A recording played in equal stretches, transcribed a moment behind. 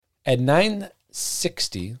At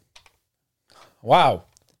 9:60, wow,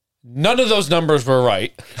 none of those numbers were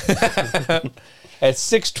right. At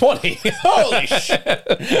 6:20, Holy shit.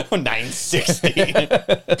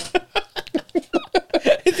 9:60.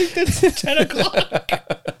 I think that's 10 o'clock.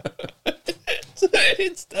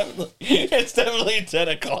 It's definitely 10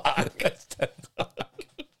 o'clock.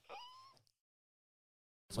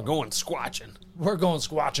 We're going squatching. We're going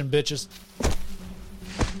squatching, bitches.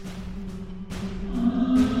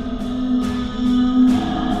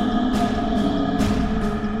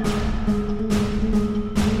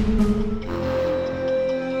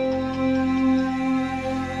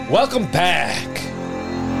 welcome back.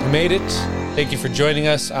 You made it. Thank you for joining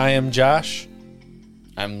us. I am Josh.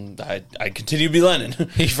 I continue to be Lennon.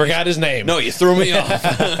 He forgot his name. No, you threw me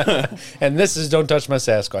off. And this is Don't Touch My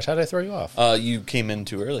Sasquatch. How did I throw you off? You came in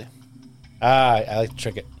too early. I like to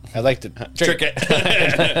trick it. I like to trick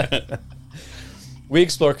it. We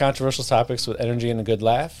explore controversial topics with energy and a good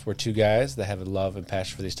laugh. We're two guys that have a love and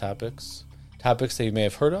passion for these topics. Topics that you may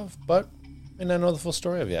have heard of, but may not know the full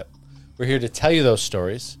story of yet. We're here to tell you those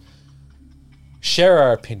stories, share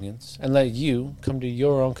our opinions, and let you come to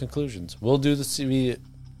your own conclusions. We'll do the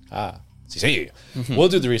We'll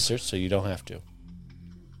do the research so you don't have to.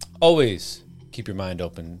 Always keep your mind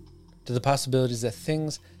open to the possibilities that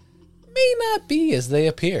things may not be as they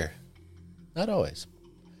appear. Not always.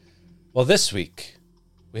 Well, this week,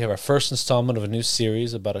 we have our first installment of a new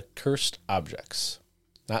series about cursed objects.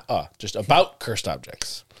 Just about cursed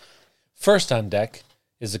objects. First on deck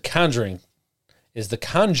is the conjure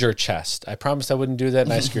chest. I promised I wouldn't do that,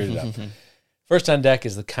 and I screwed it up. First on deck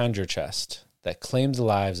is the conjure chest that claimed the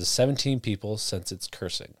lives of 17 people since its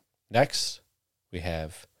cursing. Next, we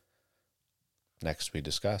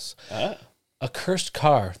discuss a cursed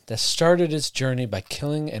car that started its journey by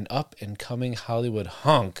killing an up-and-coming Hollywood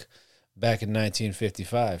hunk back in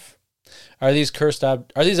 1955. Are these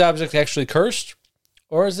objects actually cursed,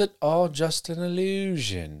 or is it all just an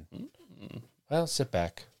illusion? Well, sit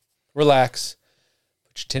back, relax,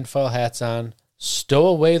 put your tinfoil hats on, stow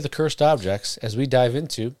away the cursed objects as we dive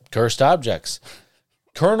into cursed objects.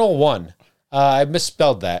 Colonel 1. I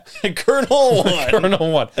misspelled that. Colonel 1.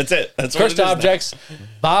 Colonel 1. That's it. That's Cursed what it is Objects,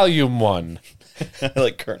 Volume 1. I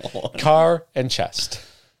like Colonel 1. Car and chest.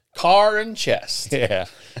 Car and chest. Yeah.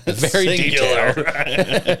 Very Singular.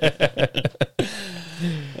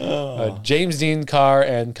 detailed. James Dean car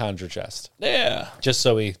and conjure chest. Yeah. Just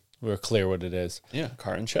so we're clear what it is. Yeah,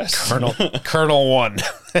 car and chest. Colonel 1.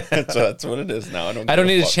 That's what it is now. I don't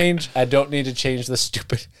need to change the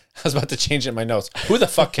stupid. I was about to change it in my notes. Who the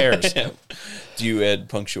fuck cares? Do you add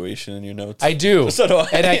punctuation in your notes? I do. So do I.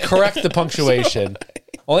 And I correct the punctuation.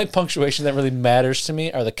 Only punctuation that really matters to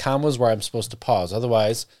me are the commas where I'm supposed to pause.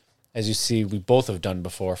 Otherwise, as you see, we both have done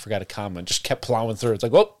before, forgot a comma, just kept plowing through. It's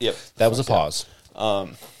like, oh, yep, that was a pause.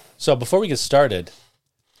 So before we get started.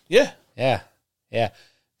 Yeah.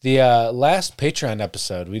 The last Patreon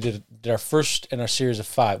episode, we did our first in our series of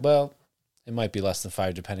 5. Well, it might be less than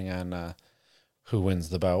 5 depending on who wins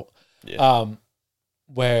the bout. Yeah.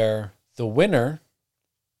 Where the winner,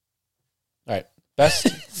 all right, best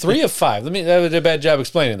 3 of 5. That did a bad job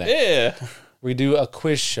explaining that. Yeah. We do a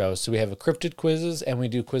quiz show. So we have cryptid quizzes and we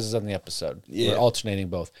do quizzes on the episode. Yeah. We're alternating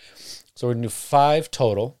both. So we're going to do 5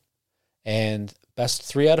 total and best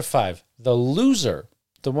 3 out of 5. The loser,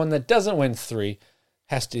 the one that doesn't win 3,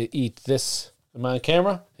 has to eat this. Am I on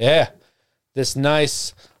camera? Yeah. This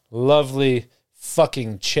nice, lovely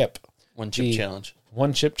fucking chip. One chip challenge.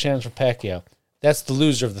 One chip challenge from Pacquiao. That's the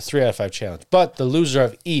loser of the 3 out of 5 challenge. But the loser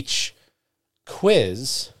of each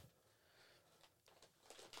quiz.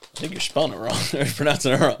 I think you're spelling it wrong. Or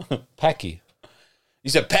pronouncing it wrong. Pacquiao. You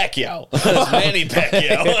said Pacquiao. That's Manny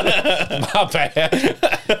Pacquiao. My bad.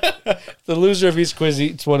 The loser of each quiz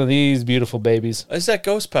eats one of these beautiful babies. Is that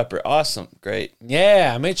ghost pepper? Awesome. Great.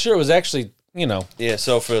 Yeah, I made sure it was actually, Yeah,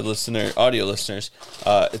 so for audio listeners,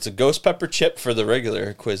 it's a ghost pepper chip for the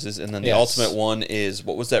regular quizzes, and then the ultimate one is,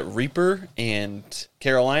 what was that, Reaper and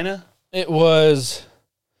Carolina? It was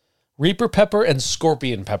Reaper pepper and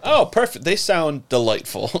scorpion pepper. Oh, perfect. They sound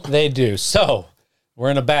delightful. They do. So, we're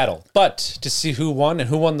in a battle. But to see who won and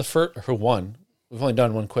who won the first, who won, we've only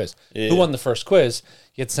done one quiz. Yeah. Who won the first quiz,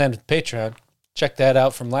 you get to send it to Patreon. Check that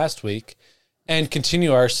out from last week. And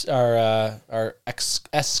continue our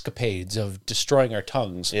escapades of destroying our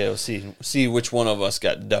tongues. Yeah, we'll see which one of us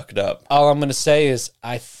got ducked up. All I'm going to say is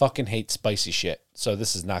I fucking hate spicy shit. So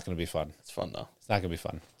this is not going to be fun. It's fun, though. It's not going to be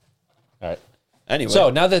fun. All right. Anyway. So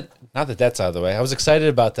now that that's out of the way, I was excited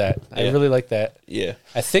about that. I really like that. Yeah.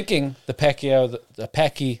 I'm thinking the Pacquiao,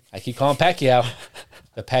 I keep calling Pacquiao,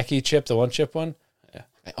 the Pacquiao chip, the one chip one. Yeah.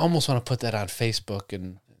 I almost want to put that on Facebook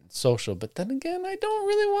and social. But then again, I don't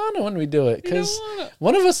really want to when we do it because wanna.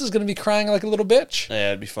 one of us is going to be crying like a little bitch. Yeah,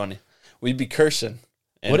 it'd be funny. We'd be cursing.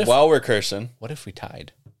 And What if- while we're cursing, What if we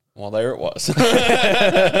tied? well, there it was.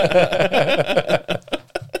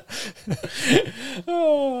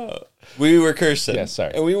 We were cursing. Yeah,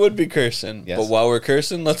 sorry. And we would be cursing. Yes. But while we're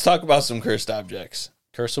cursing, let's talk about some cursed objects.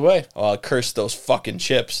 Curse away. Oh, I'll curse those fucking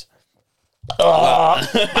chips.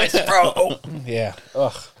 My throat. Yeah.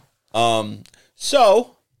 Ugh.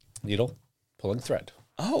 So, Needle. Pulling thread.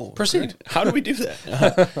 oh, Proceed. great. How do we do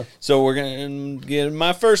that? So we're going to get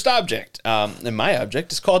my first object. And my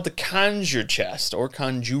object is called the conjure chest or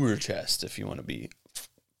conjurer chest, if you want to be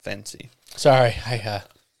fancy. Sorry.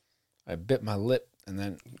 I bit my lip and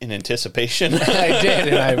then In anticipation. I did,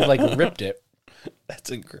 and I like ripped it. That's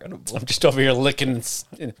incredible. I'm just over here licking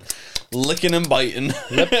Licking and biting.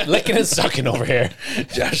 licking and sucking over here.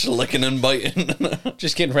 Josh licking and biting.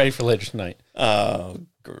 Just getting ready for later tonight. Oh,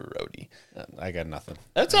 grody. I got nothing.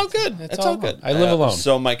 That's all good. That's all all good. I live alone.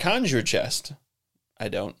 So my conjure chest, I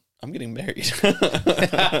don't. I'm getting married.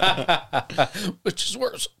 Which is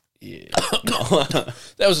worse. Yeah. That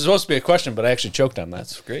was supposed to be a question, but I actually choked on that.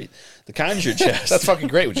 That's great. The conjure chest. That's fucking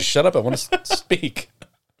great. Would you shut up? I want to speak.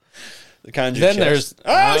 The conjure Then chest. there's.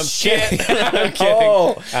 Oh, I'm shit. kidding. I'm kidding.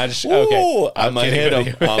 Oh. Okay. Ooh, I'm going to hit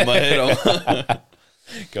him. I'm going to hit him.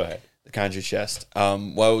 Go ahead. The conjure chest.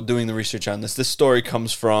 While doing the research on this story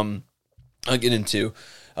comes from, I'll get into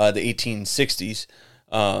the 1860s,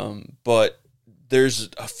 but there's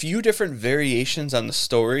a few different variations on the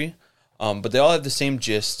story, but they all have the same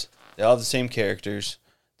gist. They all have the same characters.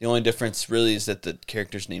 The only difference really is that the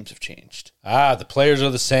characters' names have changed. The players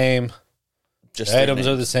are the same. Just The their items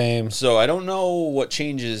are names. the same. So I don't know what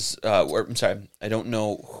changes. I'm sorry, I don't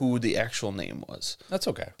know who the actual name was. That's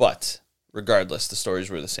okay. But regardless, the stories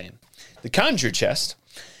were the same. The conjure chest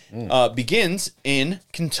begins in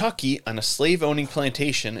Kentucky on a slave-owning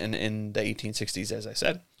plantation in the 1860s, as I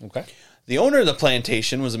said. Okay. The owner of the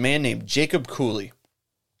plantation was a man named Jacob Cooley.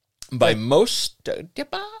 By most...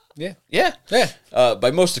 Yeah. Yeah. Yeah.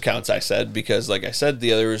 By most accounts, I said, because, like I said,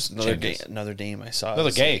 the other was another Changes. another name I saw. Another It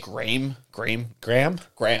was gay. Graham. Graham. Graham.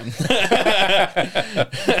 Graham.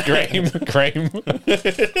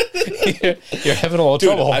 You're having a little Dude,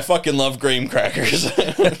 trouble. I fucking love graham crackers.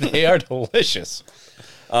 They are delicious.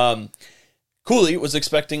 Cooley was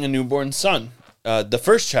expecting a newborn son, the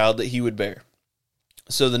first child that he would bear.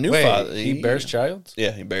 So the new father... he bears child?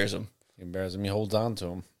 Yeah, he bears him. He bears him. He holds on to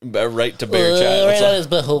him. Right to bear child. his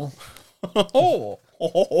butthole.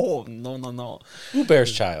 No. Who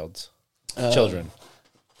bears child? Children.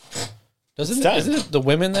 Isn't it the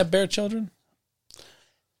women that bear children?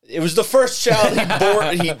 It was the first child he bore.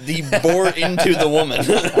 He bore into the woman.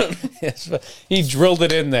 Yes, but he drilled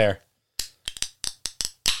it in there.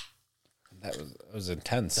 That was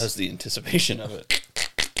intense. That's the anticipation of it.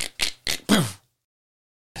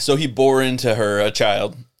 So he bore into her a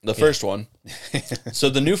child, the first one. So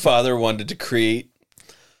the new father wanted to create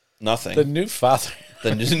nothing. The new father.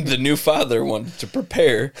 The new father wanted to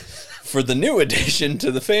prepare for the new addition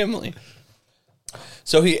to the family.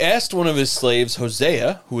 So he asked one of his slaves,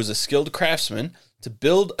 Hosea, who was a skilled craftsman, to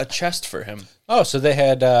build a chest for him. Oh, so they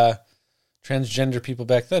had transgender people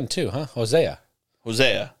back then too, huh? Hosea.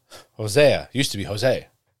 Hosea. Used to be Jose.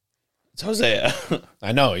 It's Hosea.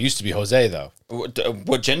 I know. It used to be Jose, though.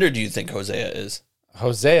 What gender do you think Hosea is?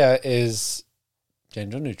 Hosea is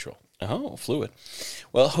gender neutral. Oh, fluid.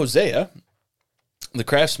 Well, Hosea, the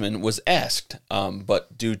craftsman, was asked,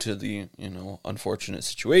 but due to the unfortunate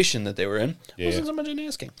situation that they were in, wasn't so much an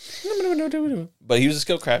asking. But he was a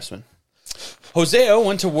skilled craftsman. Hosea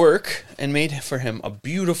went to work and made for him a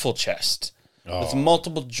beautiful chest with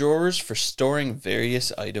multiple drawers for storing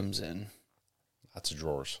various items in. Lots of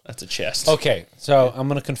drawers. That's a chest. Okay, so I'm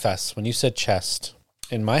going to confess. When you said chest,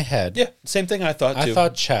 in my head, Yeah, same thing I thought, too. I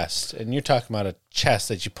thought chest, and you're talking about a chest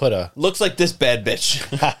that you put a... Looks like this bad bitch.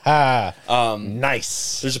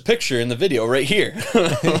 Nice. There's a picture in the video right here.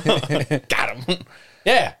 Got him.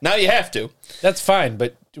 Yeah, Now you have to. that's fine,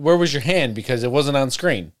 but where was your hand? Because it wasn't on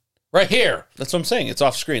screen. Right here. That's what I'm saying. It's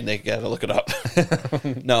off screen. They got to look it up.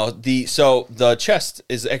 No, the chest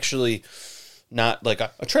is actually not like a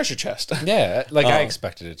treasure chest. Yeah, like I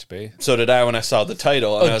expected it to be. So did I when I saw the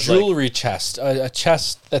title. And I A was like, jewelry chest. A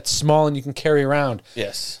chest that's small and you can carry around.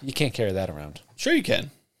 yes. You can't carry that around. Sure you can.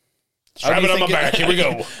 Strap it on my back. Here we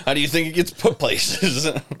go. How do you think it gets put places?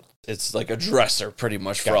 It's like a dresser pretty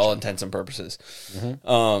much for all intents and purposes.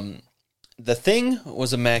 Mm-hmm. The thing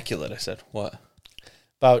was immaculate. I said, what?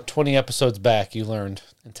 About 20 episodes back, you learned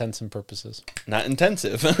intents and purposes. Not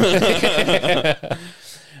intensive. The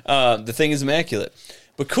thing is immaculate.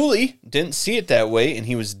 But Cooley didn't see it that way, and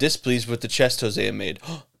he was displeased with the chest Hosea made.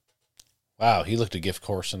 Wow, he looked a gift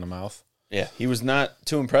horse in the mouth. Yeah, he was not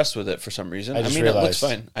too impressed with it for some reason. I just it looks realized.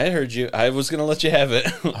 fine. I heard you. I was going to let you have it.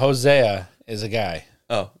 Hosea is a guy.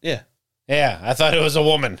 Oh, yeah. Yeah, I thought it was a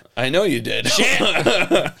woman. I know you did.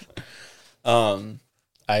 I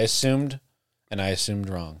assumed, and I assumed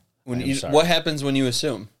wrong. Sorry. What happens when you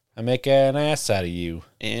assume? I make an ass out of you.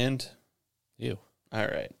 And You. all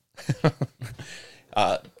right.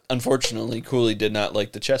 Unfortunately, Cooley did not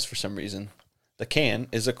like the chest for some reason. The can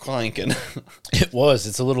is a clanking. It was.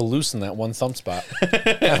 It's a little loose in that one thumb spot.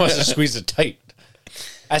 I must have squeezed it tight.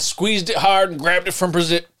 I squeezed it hard and grabbed it from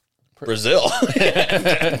Brazil.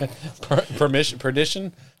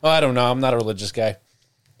 perdition. Oh, I don't know. I'm not a religious guy.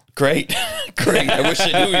 Great. I wish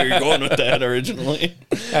I knew you were going with that originally.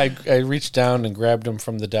 I reached down and grabbed him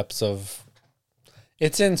from the depths of.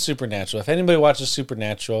 It's in Supernatural. If anybody watches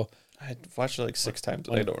Supernatural, I watched it like 6 times,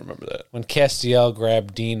 and I don't remember that. when Castiel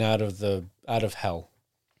grabbed Dean out of hell,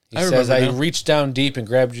 he I says, remember "I now. reached down deep and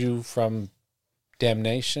grabbed you from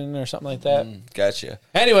damnation" or something like that. Gotcha.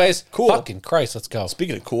 Anyways, Cool. Fucking Christ, let's go.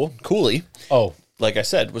 Speaking of cool, Cooley, Oh, like I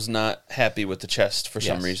said, was not happy with the chest for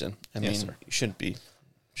some Yes. reason. I mean, Yes, sir. you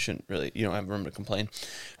shouldn't really, you don't have room to complain.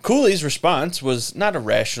 Cooley's response was not a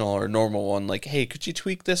rational or normal one, like, hey, could you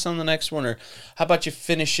tweak this on the next one? Or how about you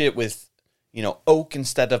finish it with, oak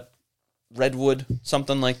instead of redwood,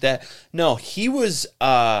 something like that. No, he was,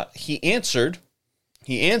 he answered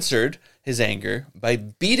his anger by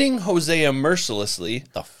beating Hosea mercilessly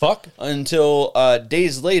the fuck? until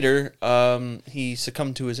days later, he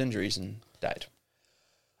succumbed to his injuries and died.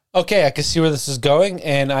 Okay, I can see where this is going,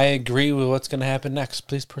 and I agree with what's going to happen next.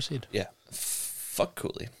 Please proceed. Yeah. Fuck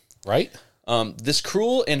Cooley. Right? This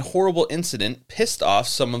cruel and horrible incident pissed off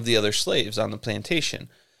some of the other slaves on the plantation,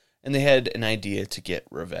 and they had an idea to get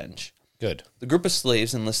revenge. Good. The group of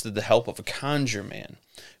slaves enlisted the help of a conjure man,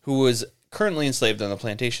 who was currently enslaved on the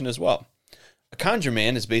plantation as well. A conjure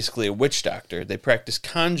man is basically a witch doctor. They practice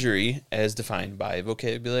conjury as defined by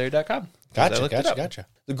vocabulary.com. Gotcha.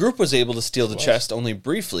 The group was able to steal the chest only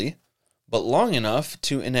briefly, but long enough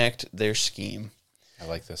to enact their scheme. I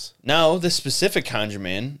like this. Now, this specific conjure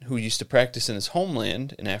man, who used to practice in his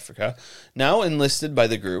homeland in Africa, now enlisted by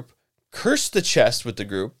the group, cursed the chest with the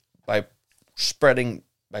group by spreading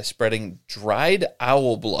dried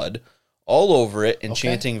owl blood all over it and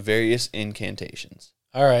chanting various incantations.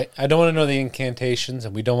 All right. I don't want to know the incantations,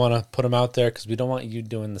 and we don't want to put them out there because we don't want you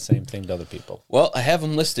doing the same thing to other people. Well, I have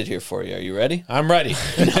them listed here for you. Are you ready? I'm ready.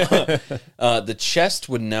 The chest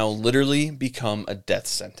would now literally become a death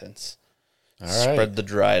sentence. All right. Spread the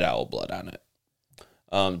dried owl blood on it.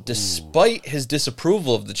 Despite his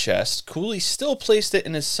disapproval of the chest, Cooley still placed it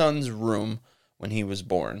in his son's room when he was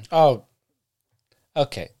born. Oh,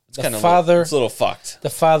 okay. It's The kinda father, it's a little fucked. the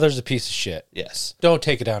father's a piece of shit. Yes. Don't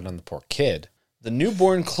take it out on the poor kid. The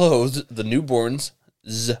newborn's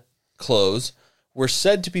clothes were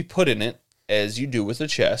said to be put in it, as you do with a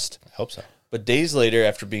chest. I hope so. But days later,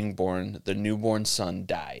 after being born, the newborn son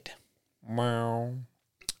died. Meow.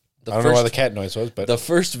 The I don't know why the cat noise was, but the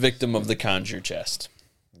first victim of the conjure chest.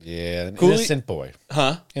 yeah, an Cooley- innocent boy.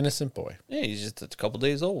 Huh? Innocent boy. Yeah, he's just a couple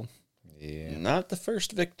days old. Yeah. Not the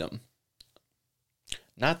first victim.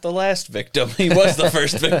 Not the last victim. He was the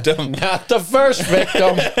first victim. Not the first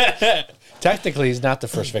victim. Technically, he's not the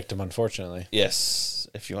first victim, unfortunately. Yes,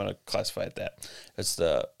 if you want to classify it that. It's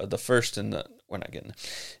the first and the... We're not getting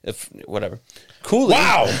it. Whatever. Cooley.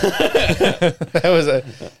 Wow. That was a...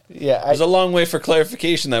 Yeah, There's a long way for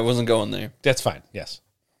clarification that wasn't going there. that's fine. Yes.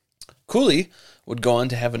 Cooley would go on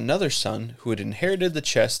to have another son who had inherited the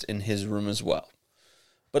chest in his room as well.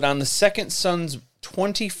 But on the second son's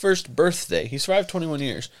 21st birthday, he survived 21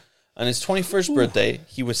 years. On his 21st birthday,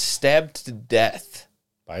 he was stabbed to death.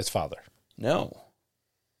 By his father. No.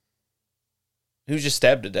 He was just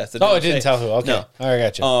stabbed to death. Oh, I didn't tell who. Okay. No. All right,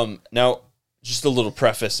 gotcha. Now, just a little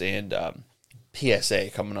preface and PSA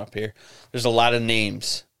coming up here. There's a lot of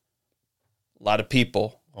names, a lot of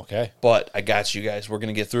people, Okay. but I got you guys. We're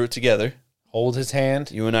going to get through it together. Hold his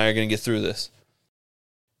hand. You and I are going to get through this.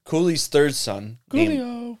 Cooley's third son,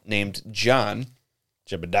 named John,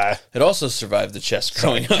 Jebediah. had also survived the chest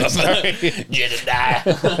growing up.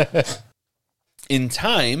 Jebediah. In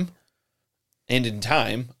time,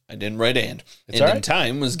 I didn't write and. It's And all in right.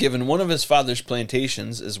 time was given one of his father's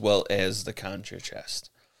plantations as well as the conjure chest.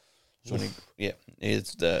 So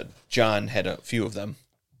John had a few of them.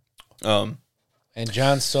 And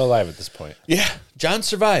John's still alive at this point. Yeah, John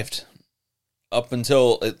survived up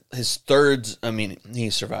until his third. I mean, he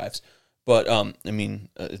survives, but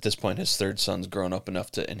at this point, his third son's grown up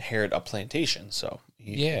enough to inherit a plantation. So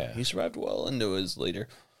He survived well into his later.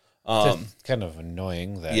 It's kind of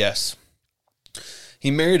annoying that. Yes. He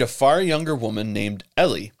married a far younger woman named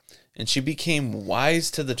Ellie, and she became wise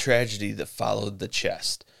to the tragedy that followed the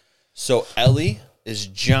chest. So Ellie is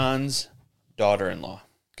John's daughter-in-law.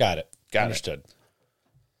 Got it. Got it. Understood.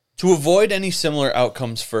 To avoid any similar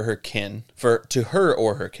outcomes for her kin, to her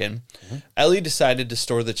or her kin, Ellie decided to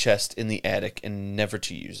store the chest in the attic and never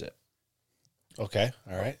to use it. Okay.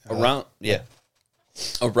 All right.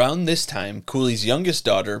 Around this time, Cooley's youngest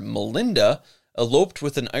daughter, Melinda, eloped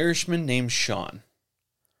with an Irishman named Sean.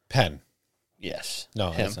 Penn. Yes.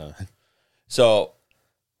 No, him. that's not. So,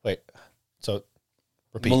 Wait. So,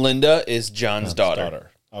 repeat. Melinda is John's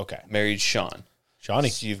daughter. Okay. Married Sean. Shawnee.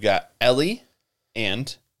 So you've got Ellie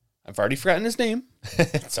and, I've already forgotten his name,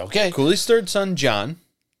 It's okay. Cooley's third son, John.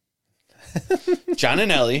 John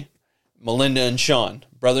and Ellie, Melinda and Sean.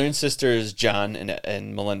 Brother and sister is John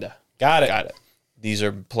and Melinda. Got it. Got it. These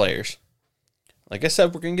are players. Like I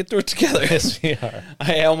said, we're going to get through it together. Yes, we are.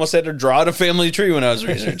 I almost had to draw out a family tree when I was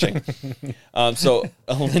researching. So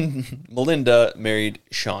Melinda married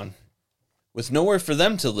Sean. With nowhere for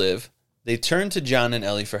them to live, they turned to John and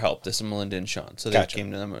Ellie for help. This is Melinda and Sean. So they Gotcha.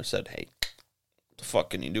 came to them and said, hey, what the fuck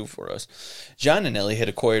can you do for us? John and Ellie had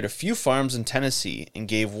acquired a few farms in Tennessee and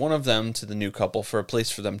gave one of them to the new couple for a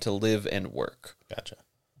place for them to live and work. Gotcha.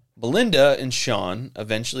 Melinda and Sean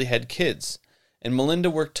eventually had kids, and Melinda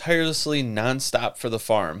worked tirelessly nonstop for the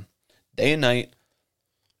farm, day and night,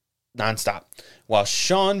 nonstop, while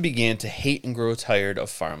Sean began to hate and grow tired of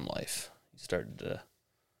farm life. He started to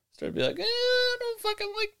be like, I don't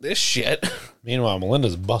fucking like this shit. Meanwhile,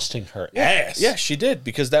 Melinda's busting her ass. Yeah, she did,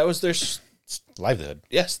 because that was their... Livelihood.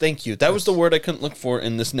 Yes, thank you. That was the word I couldn't look for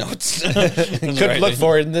in this notes. Couldn't look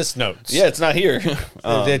for it in this notes. Yeah, it's not here.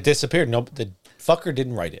 It disappeared. Nope. The fucker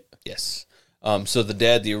didn't write it. Yes. So the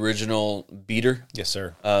dad, the original beater, Yes,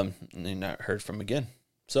 sir. they not heard from again.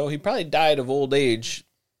 So he probably died of old age.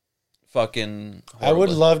 Fucking horribly. I would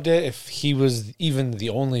have loved it if he was even the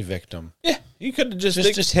only victim. Yeah, you could have just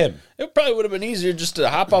Just him. It probably would have been easier just to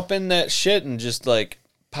hop up in that shit and just like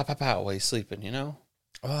pow pow pow while he's sleeping, you know?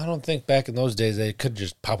 Well, I don't think back in those days they could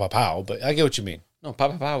just pow, pow, pow, but I get what you mean. No, pow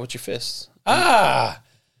pow pow with your fists. Ah!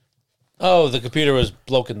 Oh, the computer was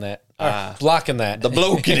blocking that. Blocking that. The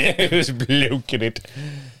bloking it. It was bloking it.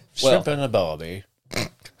 Well- Shrimp and a bobby.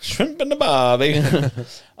 Shrimp and the bobby.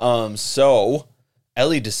 So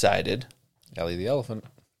Ellie decided, Ellie the elephant.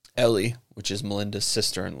 Ellie, which is Melinda's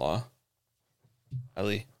sister-in-law,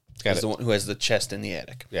 Ellie Got is it. the one who has the chest in the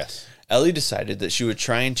attic. Yes. Ellie decided that she would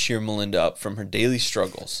try and cheer Melinda up from her daily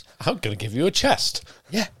struggles. I'm going to give you a chest.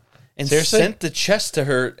 Yeah. And Seriously? sent the chest to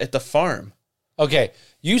her at the farm. Okay.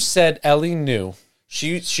 You said Ellie knew.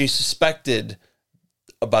 She suspected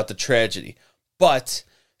about the tragedy, but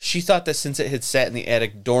she thought that since it had sat in the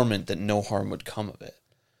attic dormant, that no harm would come of it.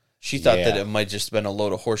 She thought that Yeah. it might just been a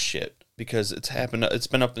load of horse shit because it's happened. It's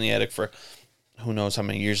been up in the attic for who knows how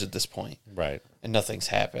many years at this point, Right. and nothing's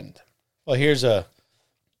happened. Well, here's a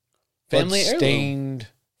Family heirloom. stained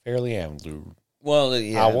fairly heirloom. Well,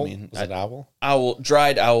 yeah, Owl? I mean, Was it owl?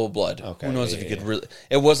 dried owl blood. Okay, Who knows yeah, if you yeah, could really?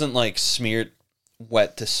 It wasn't like smeared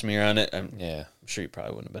wet to smear on it. I'm Yeah. sure you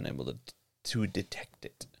probably wouldn't have been able to detect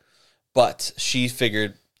it. But she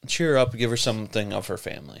figured, cheer her up, give her something of her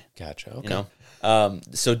family. Gotcha. Okay. You know.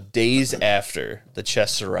 So days after the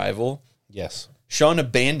chest's arrival, Yes. Sean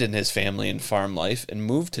abandoned his family and farm life and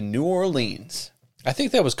moved to New Orleans. I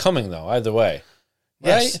think that was coming, though, either way.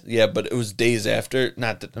 Yes. Right? Yeah, but it was days after.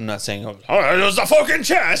 Not that I'm not saying, oh, it was a fucking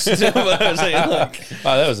chest. But I'm saying, like,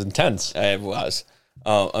 Wow, that was intense. it was.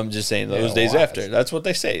 I'm just saying those Yeah, days it was. after. That's what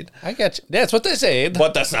they said. I got you. That's what they say.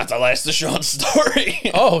 But that's not the last of Sean's story.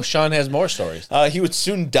 Oh, Sean has more stories. He would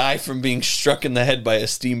soon die from being struck in the head by a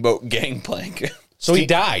steamboat gangplank. So he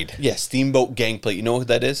died. Yeah, steamboat gangplank. You know what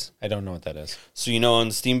that is? I don't know what that is. So you know on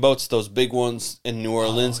the steamboats, those big ones in New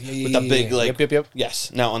Orleans yeah, with yeah, the big yeah. like Yep.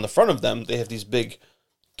 Yes. Now on the front of them, they have these big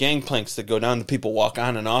gangplanks that go down that people walk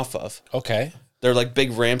on and off of. Okay. They're like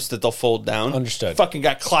big ramps that they'll fold down. Understood. Fucking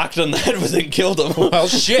got clocked on the head with it and killed him. Well,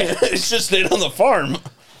 shit. It's just stayed on the farm.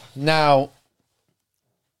 Now,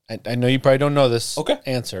 I know you probably don't know this Okay.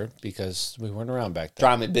 answer because we weren't around back then.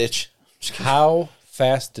 Try me, bitch. How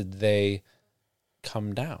fast did they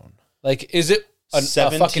come down? Like, is it a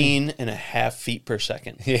 17 and a half feet per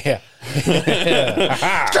second. Yeah.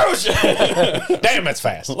 Damn, it's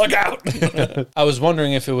fast. Look out. I was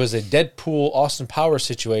wondering if it was a Deadpool Austin Powers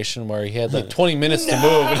situation where he had like 20 minutes to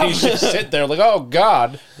move and he's just sit there like, oh,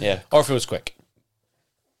 God. Yeah. Or if it was quick.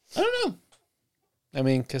 I don't know. I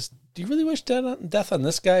mean, because do you really wish death on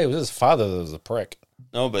this guy? It was his father that was a prick.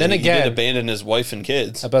 No, but Then he again- did abandon his wife and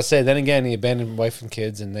kids. I was about to say, then again, he abandoned wife and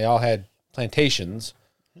kids, and they all had plantations,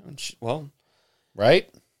 Well, right?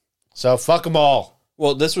 So fuck them all.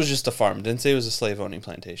 this was just a farm. Didn't say it was a slave owning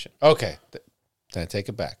plantation. Okay. Then I take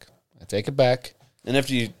it back. And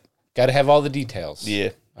after you, Got to have all the details. yeah.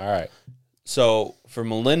 All right. So for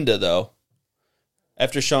Melinda, though,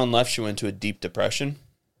 after Sean left, she went into a deep depression.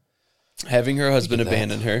 Having her husband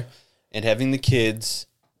abandon her and having the kids,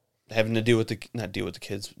 having to deal with not deal with the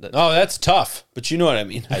kids, Oh, that's tough. but you know what I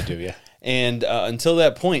mean. I do, yeah. And until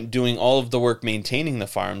that point, doing all of the work maintaining the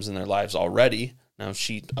farms in their lives already. Now,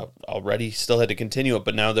 she already still had to continue it,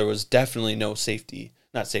 but now there was definitely no safety.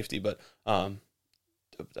 Not safety, but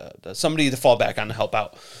somebody to fall back on to help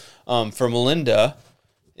out. For Melinda,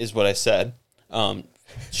 is what I said.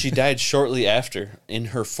 She died shortly after, in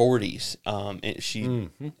her 40s.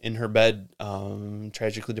 In her bed,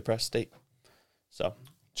 tragically depressed state. So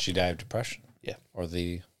She died of depression. Yeah. Or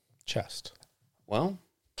the chest. Well,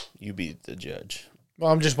 you be the judge.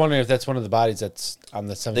 Well, I'm just wondering if that's one of the bodies that's on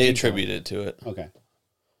the 17th. They attributed to it. Okay.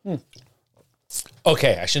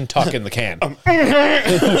 Okay, I shouldn't talk in the can. Okay,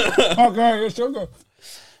 it's so good.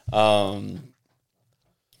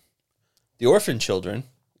 The orphan children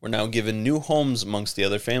were now given new homes amongst the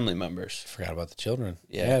other family members. Forgot about the children.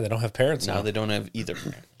 Yeah. Yeah, they don't have parents Now now. they don't have either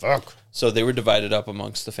parent. Fuck. So they were divided up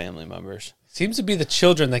amongst the family members. Seems to be the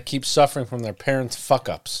children that keep suffering from their parents' fuck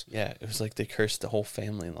ups. Yeah, it was like they cursed the whole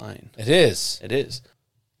family line. It is. It is.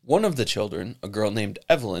 One of the children, a girl named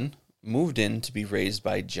Evelyn, moved in to be raised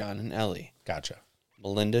by John and Ellie. Gotcha.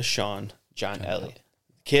 Melinda, Sean, John, Ellie.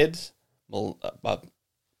 Kids,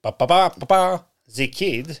 Ba-ba-ba-ba-ba. the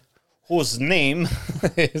kid, whose name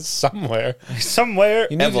It's somewhere. somewhere,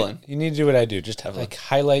 You need Evelyn. You need to do what I do. Just like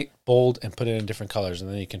highlight, bold, and put it in different colors, and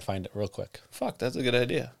then you can find it real quick. Fuck, that's a good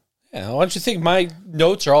idea. Yeah, why don't you think my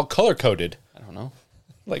notes are all color coded? I don't know.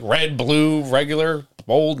 Like red, blue, regular,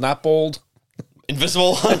 bold, not bold.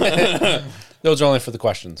 Invisible. Those are only for the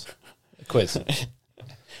questions. Quiz.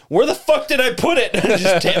 Where the fuck did I put it?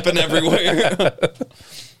 Just tapping everywhere.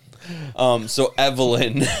 So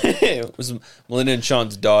Evelyn was Melinda and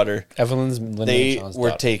Sean's daughter. Evelyn's Linda They and Sean's were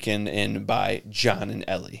daughter. taken in by John and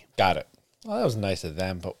Ellie. Got it. Well, that was nice of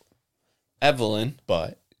them, Evelyn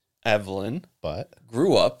but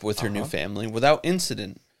grew up with her new family without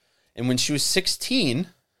incident. And when she was 16,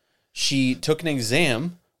 she took an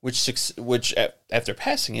exam, which after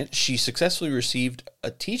passing it, she successfully received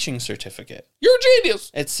a teaching certificate you're a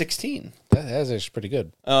genius. at 16. That's actually pretty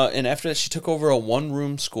good. And after that, she took over a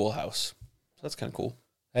one-room schoolhouse. So that's kind of cool.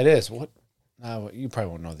 That is. What? You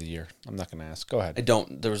probably won't know the year. I'm not going to ask. Go ahead. I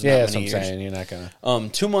don't. There was Yeah, not that's what many I'm years. saying. You're not going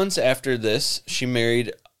to. 2 months after this, she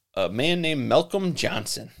married a man named Malcolm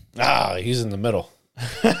Johnson. He's in the middle.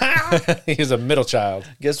 He's a middle child.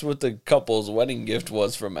 Guess what the couple's wedding gift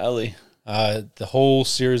was from Ellie? The whole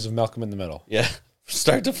series of Malcolm in the Middle. Yeah,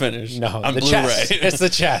 start to finish. No, on the Blu-ray. chest. It's the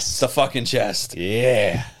It's chest. the fucking chest.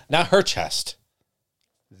 Yeah. Not her chest.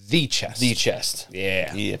 The chest. The chest.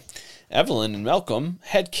 Yeah. Yeah. Evelyn and Malcolm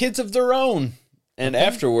had kids of their own, and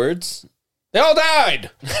afterwards, They all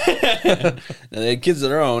died. they had kids of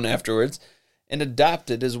their own afterwards, and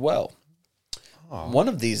adopted as well. One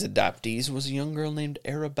of these adoptees was a young girl named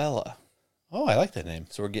Arabella. Oh, I like that name.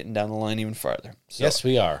 So we're getting down the line even farther. So Yes,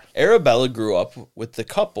 we are. Arabella grew up with the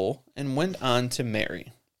couple and went on to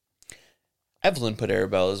marry. Evelyn put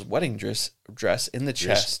Arabella's wedding dress in the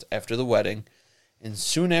chest after the wedding, and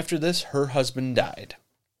soon after this, her husband died.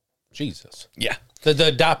 Jesus. Yeah. The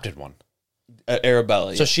adopted one.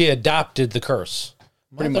 Arabella. So she adopted the curse.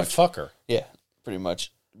 Pretty much. Motherfucker. Yeah, pretty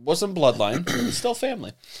much. Wasn't bloodline, but still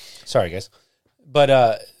family. Sorry, guys. But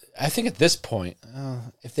I think at this point,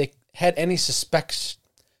 if they had any suspicion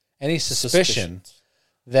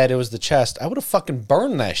that it was the chest, I would have fucking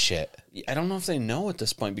burned that shit. I don't know if they know at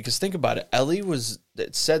this point, because think about it.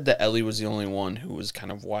 It said that Ellie was the only one who was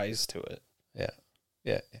kind of wise to it.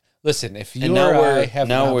 Yeah. Listen, if you And now or I have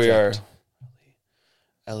now an we are object,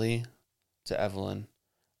 Ellie to Evelyn,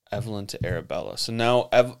 Evelyn to Arabella. So now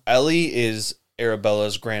Ellie is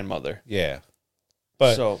Arabella's grandmother. yeah.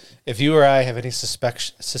 But So if you or I have any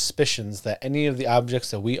suspicions that any of the objects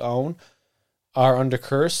that we own are under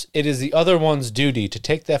curse, it is the other one's duty to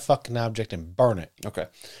take that fucking object and burn it. okay,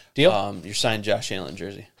 Deal? Your signed Josh Allen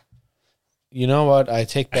jersey. You know what? I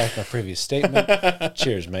take back my previous statement.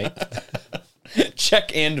 Cheers, mate.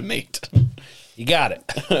 Check and mate. You got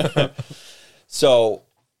it. So,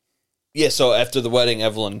 yeah. So after the wedding,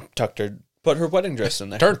 Evelyn put her wedding dress in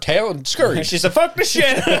there. Turn tail and scurry. She said, "Fuck the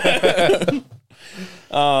shit."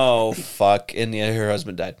 Oh fuck! And yeah, her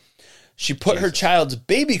husband died. She put her child's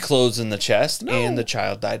baby clothes in the chest, and the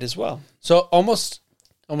child died as well. So almost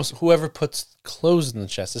almost whoever puts clothes in the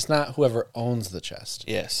chest. It's not whoever owns the chest.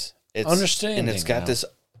 Yes. It's, Understanding and it's got now. this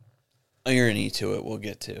irony to it we'll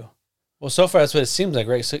get to. Well, so far that's what it seems like,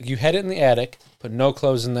 right? So you had it in the attic, put no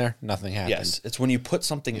clothes in there, nothing happened. Yes. It's when you put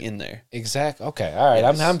something in there. Exactly. Okay. All right.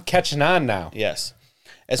 Yes. I'm catching on now. Yes.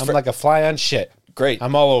 As I'm for like a fly on shit. great.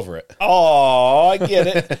 I'm all over it. Oh, I get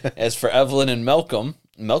it. As for Evelyn and Malcolm,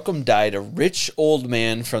 Malcolm died a rich old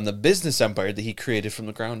man from the business empire that he created from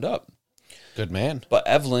the ground up. Good man. But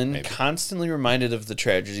Evelyn, constantly reminded of the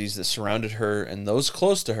tragedies that surrounded her and those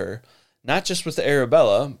close to her, not just with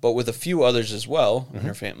Arabella, but with a few others as well in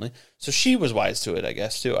her family. So she was wise to it, I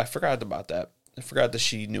guess, too. I forgot about that. I forgot that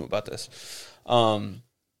she knew about this.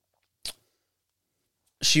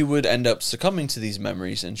 She would end up succumbing to these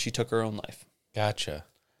memories, and she took her own life. Gotcha.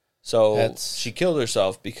 So she killed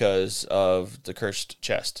herself because of the cursed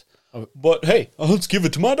chest. Oh. But hey, let's give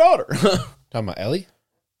it to my daughter. Talking about Ellie?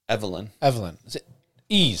 Evelyn. Evelyn. Is it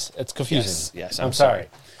Ease? It's confusing. Yes, I'm sorry.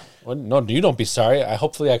 Well, no, you don't be sorry.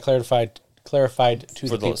 Hopefully I clarified to For the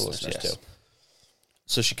the people listeners, listeners yes. too.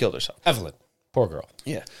 So she killed herself. Evelyn. Poor girl.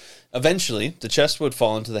 Yeah. Eventually, the chest would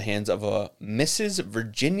fall into the hands of a Mrs.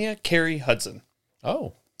 Virginia Carey Hudson.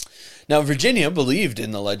 Oh. Now, Virginia believed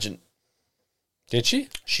in the legend. Did she?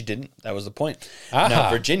 She didn't. That was the point. Aha. Now,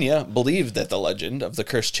 Virginia believed that the legend of the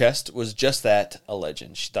cursed chest was just that, a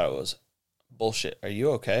legend. She thought it was bullshit. Are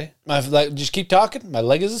you okay? Just keep talking. My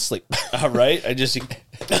leg is asleep. All right. I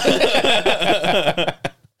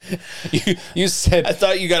you said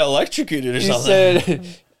thought you got electrocuted or you something. said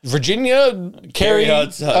Virginia Carey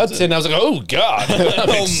Hudson. I was like, oh God. I'm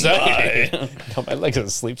Oh, excited. No, my leg is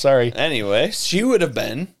asleep. Sorry. Anyway, she would have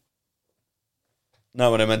been,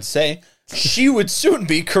 not what I meant to say, she would soon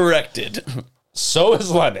be corrected. So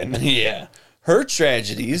is Lennon. Yeah. Her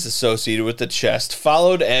tragedies associated with the chest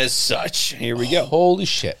followed as such. Here we go. Holy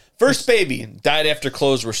shit. First baby died after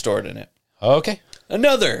clothes were stored in it. Okay.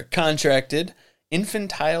 Another contracted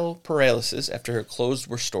infantile paralysis after her clothes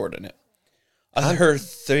were stored in it. Her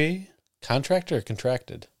three Contractor or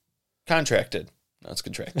contracted? contracted. No, it's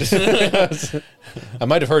contracted. I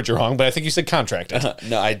might have heard you wrong, but I think you said contracted.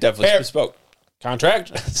 No, I definitely spoke.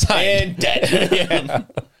 Contract? Signed. And dead.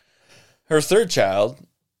 Her third child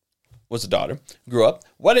was a daughter. Grew up.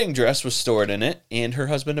 Wedding dress was stored in it, and her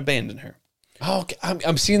husband abandoned her. Oh, okay.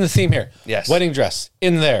 I'm seeing the theme here. Yes. Wedding dress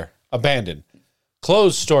in there, abandoned.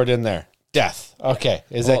 Clothes stored in there, death. Okay.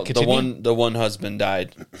 Is that continue? The one husband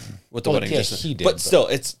died with the Well, wedding yeah, dress. he did, but but- still,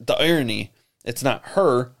 it's the irony. It's not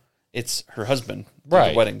her. It's her husband. with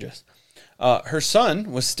Right. The wedding dress. Her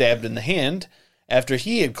son was stabbed in the hand after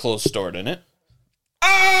he had clothes stored in it.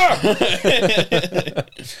 Ah!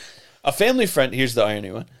 A family friend. Here's the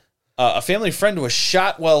irony one. A family friend was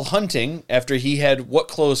shot while hunting after he had what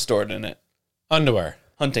clothes stored in it? Underwear.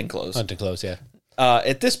 Hunting clothes. Hunting clothes, yeah.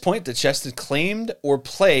 At this point, the chest had claimed or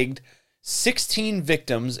plagued 16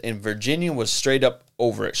 victims, and Virginia was straight up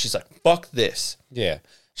over it. She's like, fuck this. Yeah.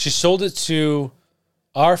 She sold it to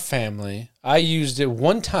our family. I used it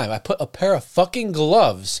one time. I put a pair of fucking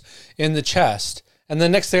gloves in the chest, and the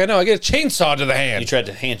next thing I know, I get a chainsaw to the You hand. tried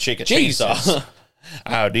to handshake a Jesus. chainsaw.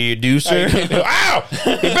 How do you do, sir? Ow!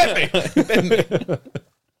 He bit me.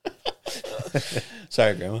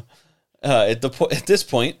 Sorry, Grandma. At this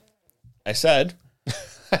point, I said,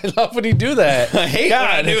 I love when you do that. I hate when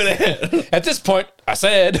I do that. At this point, I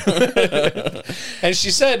said. And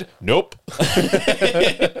she said, nope.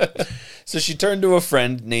 So she turned to a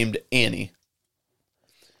friend named Annie.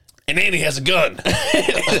 And Annie has a gun.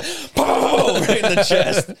 Oh, right in the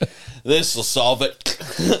chest. This will solve it.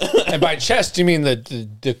 And by chest, you mean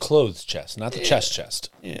the clothes chest, not the chest.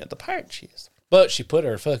 Yeah, the pirate cheese. But she put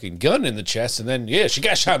her fucking gun in the chest, and then, yeah, she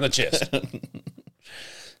got shot in the chest.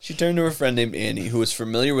 She turned to her friend named Annie, who was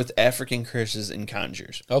familiar with African curses and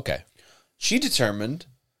conjures. Okay. She determined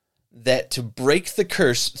that to break the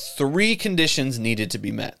curse, 3 conditions needed to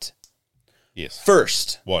be met. Yes.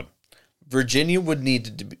 First, 1. Virginia would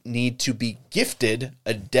need to be gifted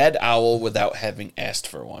a dead owl without having asked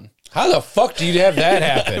for one. How the fuck do you have that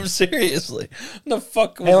happen? Seriously. When the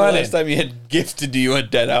fuck was Hey, the Lennon. last time you had gifted to you a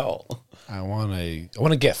dead owl? I want a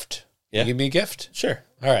gift. Yeah. You give me a gift? Sure.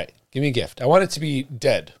 All right. Give me a gift. I want it to be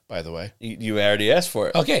dead, by the way. You already asked for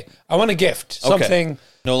it. Okay. I want a gift. Okay. Something.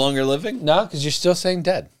 No longer living? No, because you're still saying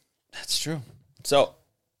dead. That's true. So,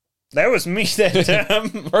 that was me that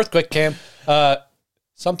time. Earthquake, Cam.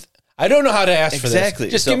 Something. I don't know how to ask Exactly. for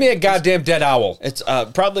this. Just So- give me a goddamn dead owl. It's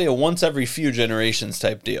probably a once every few generations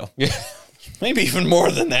type deal. Yeah. Maybe even more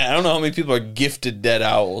than that. I don't know how many people are gifted dead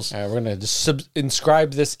owls. All right, we're going to just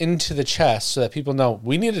inscribe this into the chest so that people know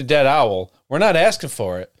we need a dead owl. We're not asking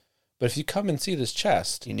for it, But if you come and see this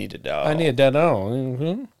chest, You need a dog. I need a dead owl.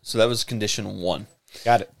 Mhm. So that was condition 1.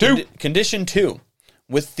 Got it. 2. Condition 2.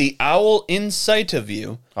 With the owl in sight of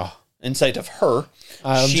you, Oh. in sight of her,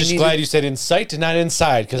 I'm she just needed- glad you said in sight and not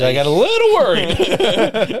inside, because I got a little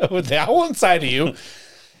worried with the owl inside of you.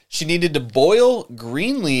 she needed to boil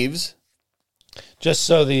green leaves. Just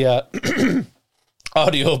so the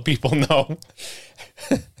audio people know,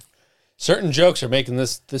 certain jokes are making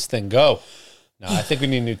this thing go. No, I think we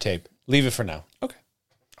need new tape. Leave it for now. Okay.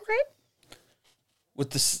 With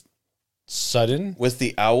the Sudden. with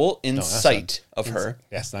the owl in that's sight of her,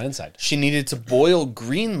 Yes, not inside. she needed to boil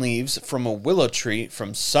green leaves from a willow tree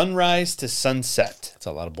from sunrise to sunset. That's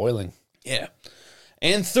a lot of boiling. Yeah.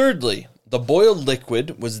 And thirdly, the boiled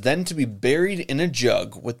liquid was then to be buried in a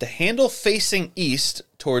jug with the handle facing east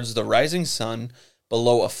towards the rising sun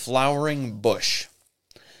below a flowering bush.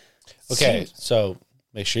 Okay, so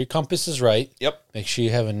make sure your compass is right. Yep. Make sure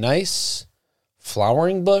you have a nice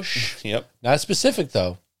flowering bush. Yep. Not specific,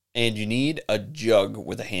 though. And you need a jug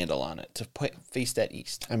with a handle on it to face that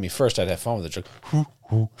east. I mean, first I'd have fun with the jug.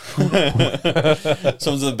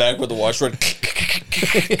 Someone's in the back with the wash rod.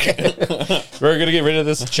 We're going to get rid of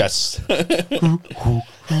this chest.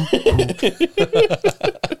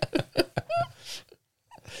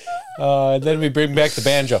 And then we bring back the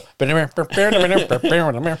banjo.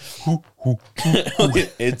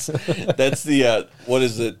 That's the what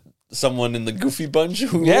is it? Someone in the Goofy Bunch?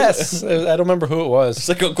 Who Yes, I don't remember who it was. It's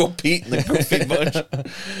like Uncle Pete in the Goofy Bunch.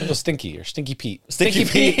 Uncle Stinky or Stinky Pete. Stinky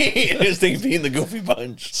Pete. Stinky Pete in the Goofy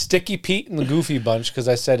Bunch. Sticky Pete and the Goofy Bunch, because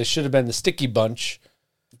I said it should have been the Sticky Bunch.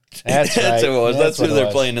 That's right. That's who it was. That's what who it they're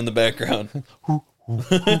was. playing in the background.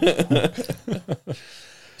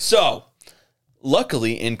 So,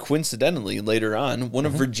 luckily and coincidentally, later on, one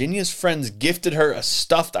of Virginia's friends gifted her a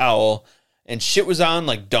stuffed owl, and shit was on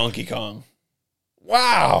like Donkey Kong.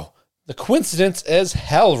 Wow. The coincidence as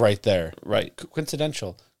hell right there. Right.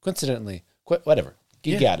 Coincidential. Coincidentally. Whatever.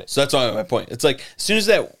 You got it. So that's my point. It's like, as soon as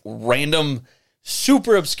that random,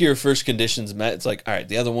 super obscure first condition's met, it's like, all right,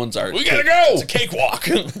 the other ones are... We gotta go! It's a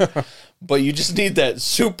cakewalk. But you just need that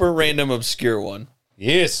super random, obscure one.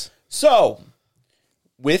 Yes. So,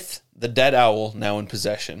 with the dead owl now in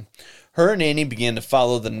possession, her and Annie began to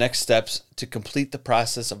follow the next steps to complete the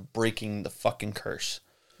process of breaking the fucking curse.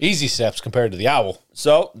 Easy steps compared to the owl.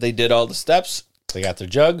 So, they did all the steps. They got their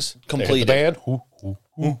jugs. Completed. They hit the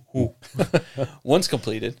band. Once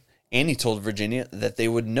completed, Annie told Virginia that they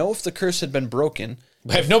would know if the curse had been broken.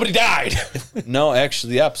 If nobody died. No,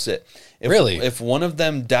 actually the opposite. Really? If one of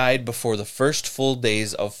them died before the first full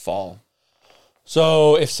days of fall.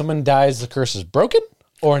 So if someone dies, the curse is broken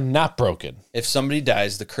or not broken? If somebody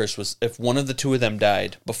dies, the curse was... If one of the two of them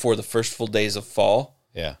died before the first full days of fall,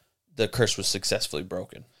 Yeah. the curse was successfully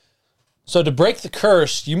broken. So to break the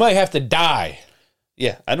curse, you might have to die.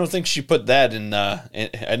 Yeah, I don't think she put that in...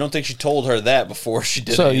 I don't think she told her that before she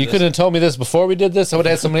did So any you of this. couldn't have told me this before we did this? I would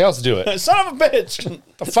have had somebody else do it. Son of a bitch!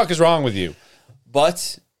 The fuck is wrong with you?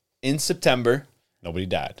 But in September, Nobody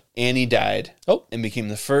died. Annie died. Oh. And became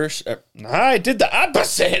the first... I did the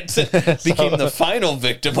opposite! Became the final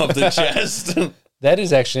victim of the chest. That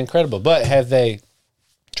is actually incredible. But have they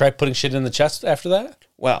tried putting shit in the chest after that?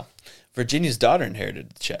 Well, Virginia's daughter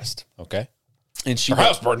inherited the chest. Okay. And she Her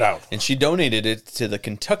house burned down. And she donated it to the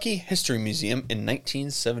Kentucky History Museum in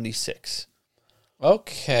 1976,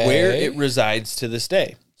 Okay. where it resides to this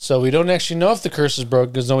day. So we don't actually know if the curse is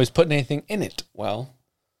broken because nobody's putting anything in it. Well,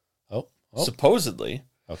 Oh. supposedly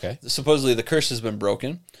the curse has been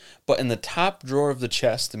broken, but in the top drawer of the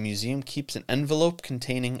chest, the museum keeps an envelope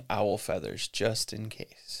containing owl feathers just in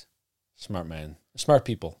case. Smart man. Smart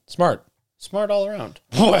people. Smart. Smart all around.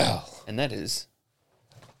 Well. And that is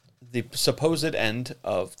the supposed end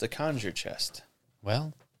of the conjure chest.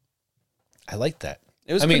 Well, I like that.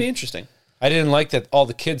 It was I mean, pretty interesting. I didn't like that all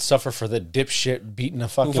the kids suffer for the dipshit beating a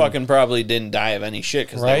Who fucking probably didn't die of any shit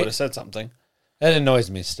because they Right? would have said something. That annoys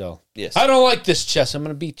me still. Yes. I don't like this chest. I'm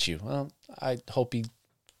going to beat you. Well, I hope he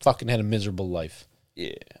fucking had a miserable life.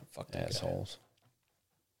 Yeah. Fuck that guy. Assholes.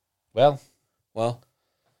 Well, Well,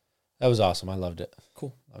 that was awesome. I loved it.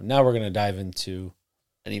 cool. Now we're going to dive into...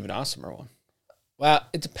 An even awesomer one. Well,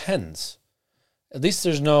 it depends. At least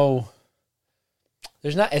there's not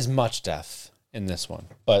as much death in this one,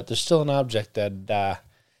 but there's still an object that,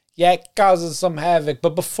 it causes some havoc.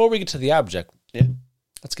 But before we get to the object, Yeah.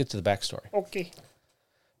 let's get to the backstory. Okay.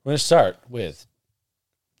 We're going to start with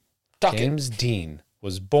James Dean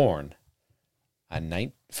was born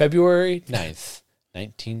on February 9th,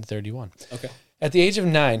 1931. Okay. At the age of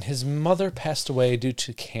 9, his mother passed away due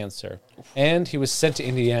to cancer, and he was sent to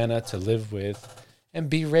Indiana to live with and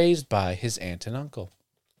be raised by his aunt and uncle.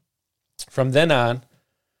 From then on,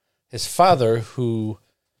 his father, who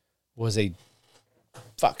was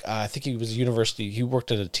I think he was a university. He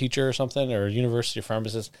worked as a teacher or something, or a university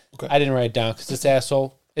pharmacist. Okay. I didn't write it down because this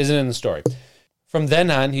asshole isn't in the story. From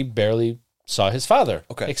then on, he barely saw his father.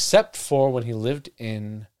 Okay. Except for when he lived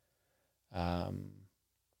in, not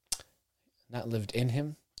lived in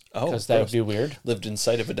him, Oh, because that would be weird. lived in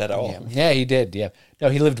sight of a dead owl. Yeah, he did. Yeah. No,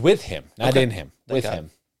 he lived with him, not Okay. in him, Thank with God.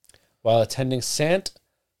 him, while attending Santa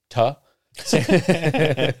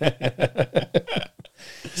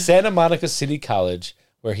Monica City College,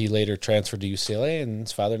 where he later transferred to UCLA, and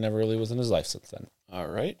his father never really was in his life since then. All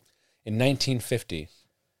right. In 1950,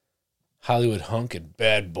 Hollywood hunk and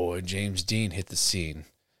bad boy James Dean hit the scene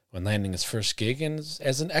when landing his first gig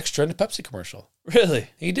as an extra in a Pepsi commercial. Really?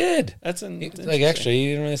 He did. That's Like, actually, he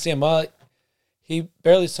didn't really see him. Well, he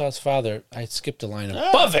barely saw his father. I skipped a line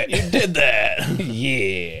above it. You did that.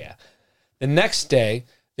 Yeah. The next day,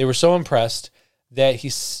 they were so impressed that he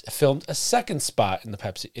filmed a second spot in a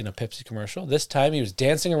Pepsi commercial. This time, he was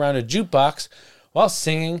dancing around a jukebox while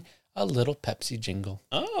singing a little Pepsi jingle.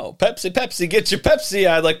 Oh, Pepsi, get your Pepsi.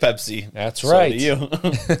 I like Pepsi. That's So right. do you.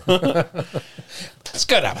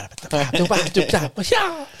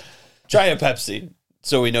 Try a Pepsi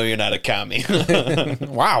so we know you're not a commie.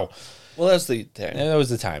 Wow. Well, that's the And that was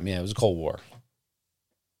the time. Yeah, it was a Cold War.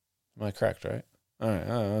 Am I correct, right? All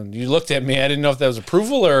right. You looked at me. I didn't know if that was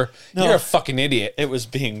approval or you're a fucking idiot. It was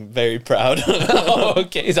being very proud. Oh,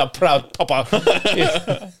 okay. He's a proud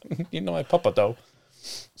papa. You know my papa, though.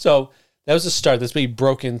 So that was the start. That's when he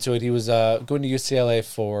broke into it. He was going to UCLA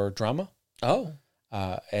for drama. Oh.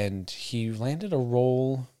 And he landed a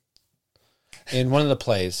role in one of the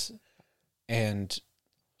plays. And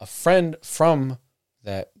a friend from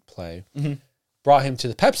that play brought him to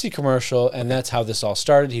the Pepsi commercial, and that's how this all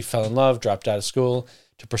started. He fell in love, dropped out of school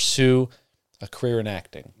to pursue a career in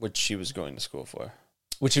acting, Which she was going to school for.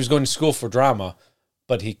 which he was going to school for drama,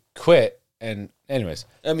 but he quit. And anyways,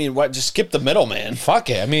 I mean, what? Just skip the middle, man. fuck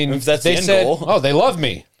it. I mean, If that's they the end said, goal. oh, they love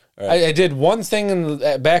me. Right. I did one thing in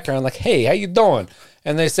the background, like, hey, how you doing?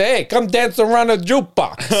 And they say, hey, come dance around a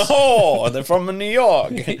jukebox. Oh, they're from New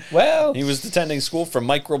York. Well, He was attending school for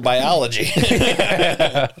microbiology.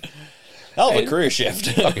 Hell of a career shift.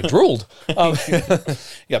 You fucking drooled.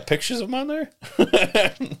 got pictures of him on there?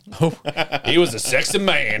 He was a sexy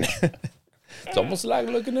man. It's almost like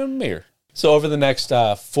looking in a mirror. So over the next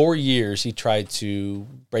 4 years, he tried to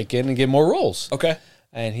break in and get more roles. Okay.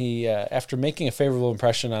 And he, after making a favorable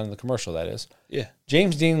impression on the commercial, that is, Yeah.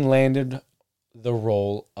 James Dean landed the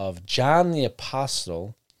role of John the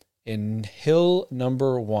Apostle in Hill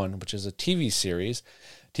Number 1, which is a TV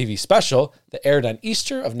special that aired on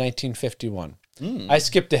Easter of 1951. I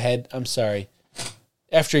skipped ahead. I'm sorry.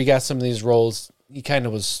 After he got some of these roles, he kind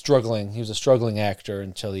of was struggling. He was a struggling actor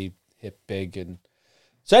until he hit big. And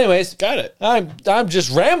so anyways, Got it. I'm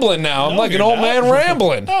just rambling now. I'm No, like an you're old not. man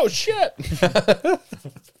rambling. Oh, shit.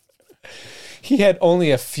 He had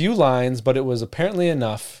only a few lines, but it was apparently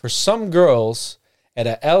enough for some girls at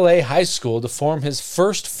a LA high school to form his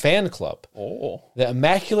first fan club, Oh, the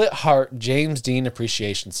Immaculate Heart James Dean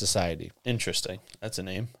Appreciation Society. interesting. That's a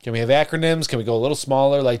name. Can we have acronyms? Can we go a little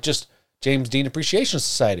smaller, like just James Dean Appreciation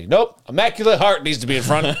Society? Nope. Immaculate Heart needs to be in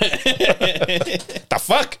front. The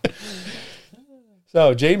fuck?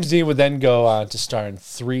 So James Dean would then go on to star in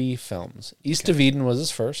 3 films. East of Eden was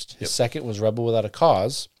his first. His second was Rebel Without a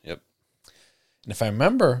Cause. Yep. And if I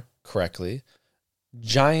remember correctly,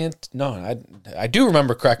 I do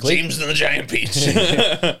remember correctly. James and the Giant Peach.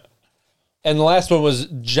 And the last one was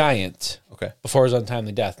Giant Okay. before his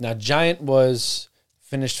untimely death. Now, Giant was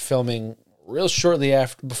finished filming real shortly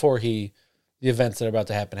before the events that are about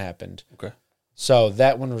to happen happened. Okay. So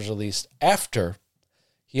that one was released after.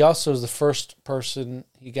 He also was the first person,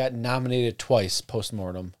 he got nominated twice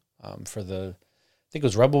post-mortem for I think it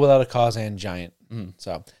was Rebel Without a Cause and Giant.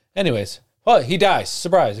 So, anyways, well, he dies.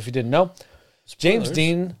 Surprise, if you didn't know. James Spoilers.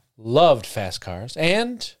 Dean loved fast cars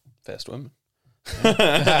and Fast women.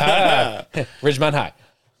 Ridgemont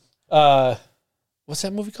High. What's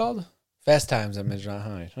that movie called? Fast Times at Ridgemont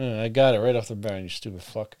High. I got it right off the bat, you stupid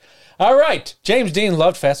fuck. All right. James Dean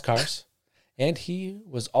loved fast cars, and he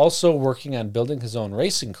was also working on building his own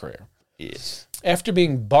racing career. Yes. After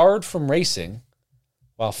being barred from racing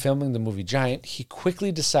while filming the movie Giant, he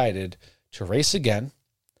quickly decided to race again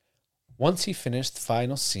once he finished the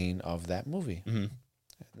final scene of that movie.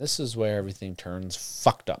 This is where everything turns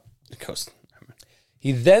fucked up. It goes.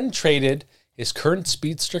 He then traded his current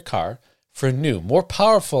speedster car for a new, more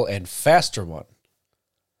powerful and faster one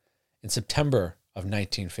in September of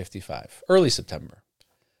 1955, early September.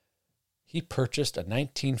 he purchased a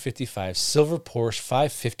 1955 silver Porsche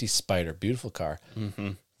 550 Spyder, beautiful car,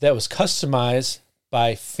 that was customized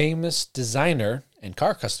by famous designer and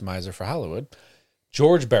car customizer for Hollywood,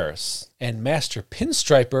 George Barris, and master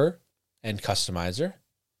pinstriper and customizer,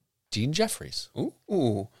 Dean Jeffries.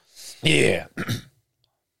 Ooh. Yeah.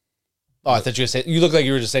 Oh, I thought you were saying, you look like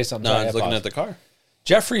you were just saying something. No, Sorry, I was looking at the car.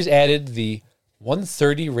 Jeffries added the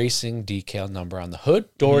 130 Racing decal number on the hood,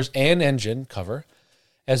 doors, and engine cover,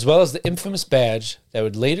 as well as the infamous badge that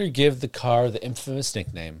would later give the car the infamous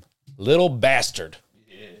nickname, Little Bastard.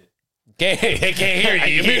 Yeah. They can't hear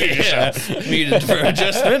you. You muted yourself. Muted for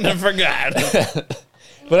adjustment and forgot.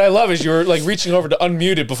 What I love is you were like reaching over to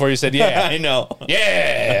unmute it before you said, yeah. I know.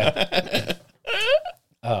 Yeah.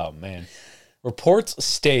 Oh, man. Reports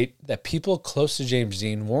state that people close to James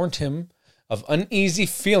Dean warned him of uneasy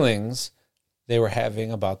feelings they were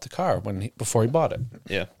having about the car before he bought it.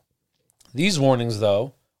 Yeah. These warnings,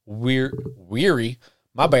 though, were eerie.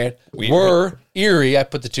 I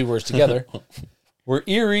put the two words together. Were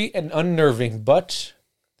eerie and unnerving, but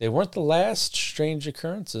they weren't the last strange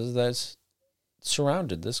occurrences that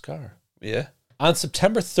surrounded this car. Yeah. On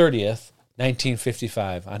September 30th,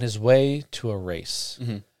 1955, on his way to a race,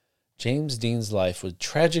 James Dean's life would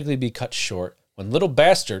tragically be cut short when Little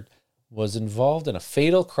Bastard was involved in a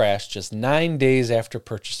fatal crash just 9 days after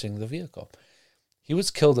purchasing the vehicle. He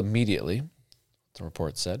was killed immediately, the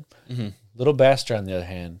report said. Little Bastard, on the other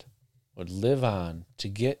hand, would live on to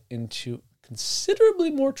get into considerably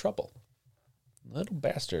more trouble. Little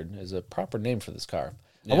Bastard is a proper name for this car.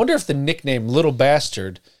 Yeah. I wonder if the nickname Little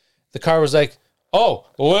Bastard, the car was like, oh,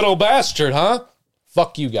 Little Bastard, huh?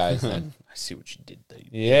 Fuck you guys then. I see what you did there.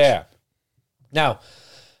 Yeah. Now,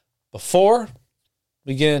 before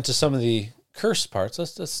we get into some of the cursed parts,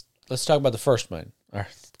 let's talk about the first one. Or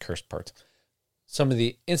cursed parts. Some of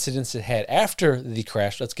the incidents it had after the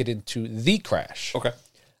crash. Let's get into the crash. Okay.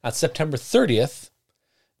 On September 30th,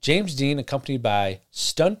 James Dean, accompanied by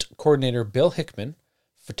stunt coordinator Bill Hickman,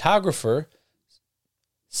 photographer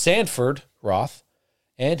Sanford Roth,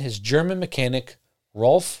 and his German mechanic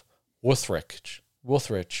Rolf Wuthrich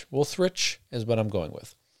is what I'm going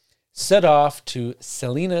with, set off to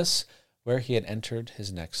Salinas, where he had entered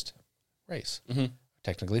his next race.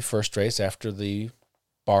 Technically, first race after the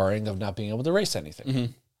barring of not being able to race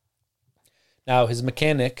anything. Now, his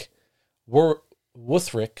mechanic,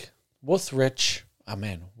 Wuthrich.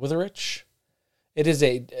 It is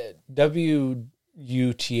a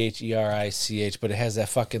Wutherich, but it has that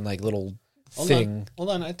fucking like little thing. Hold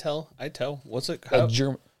on, I tell. What's it?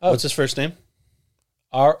 What's his first name?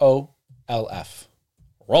 Rolf.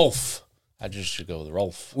 Rolf. I just should go with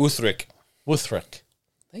Rolf. Wuthrich.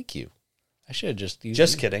 Thank you. I should have just used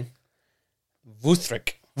Just kidding.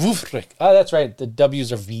 Wuthrich. Oh, that's right. The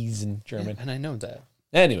W's are V's in German. And I know that.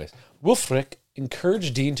 Anyways, Wuthrich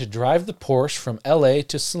encouraged Dean to drive the Porsche from L.A.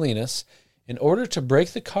 to Salinas in order to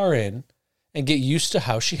break the car in and get used to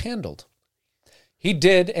how she handled. He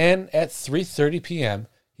did, and at 3:30 p.m.,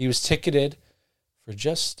 he was ticketed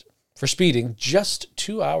for speeding just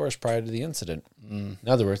 2 hours prior to the incident. In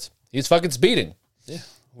other words, he was fucking speeding. Yeah,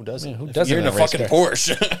 who doesn't? Yeah, who doesn't? You're in a fucking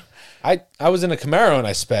Porsche. I was in a Camaro and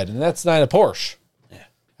I sped, and that's not a Porsche. Yeah,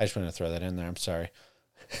 I just wanted to throw that in there. I'm sorry.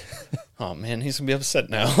 Oh man, he's gonna be upset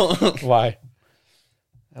now. Why?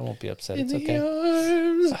 I won't be upset. It's okay.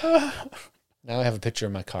 Now I have a picture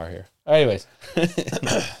of my car here. Anyways,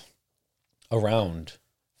 around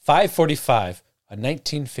 5:45, a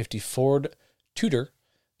 1950 Ford Tudor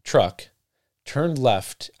truck turned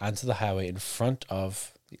left onto the highway in front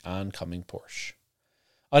of the oncoming Porsche.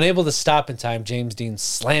 Unable to stop in time, James Dean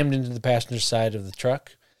slammed into the passenger side of the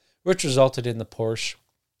truck, which resulted in the Porsche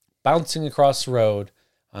bouncing across the road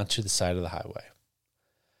onto the side of the highway.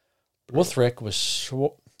 Wuthrich was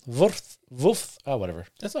whatever.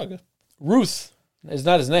 That's all good. Ruth is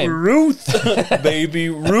not his name. Ruth, baby,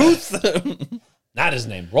 Ruth. Not his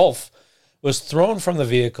name. Rolf was thrown from the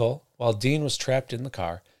vehicle while Dean was trapped in the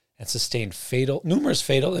car and sustained numerous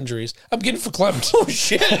fatal injuries. I'm getting verklempt. Oh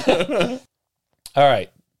shit! All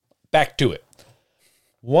right, back to it.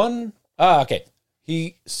 Okay.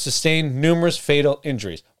 He sustained numerous fatal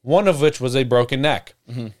injuries, one of which was a broken neck.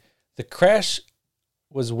 The crash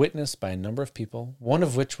was witnessed by a number of people, one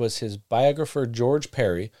of which was his biographer, George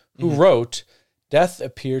Perry, who wrote, "Death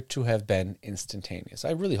appeared to have been instantaneous."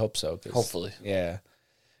 I really hope so. Hopefully. Yeah.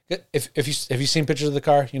 Have you seen pictures of the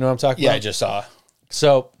car? You know what I'm talking about? Yeah, I just saw.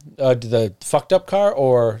 So, the fucked up car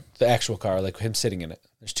or the actual car, like him sitting in it?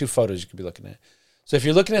 There's two photos you could be looking at. So if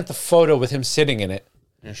you're looking at the photo with him sitting in it.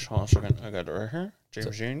 Just hold on a second. I got it right here.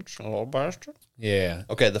 James Dean, a little bastard. Yeah.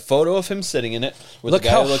 Okay, the photo of him sitting in it with Look the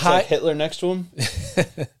guy how who looks high- like Hitler next to him.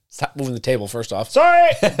 Stop moving the table, first off.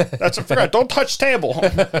 Sorry, that's a forgot. Don't touch table.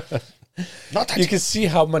 Not touch. You can see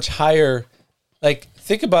how much higher, like,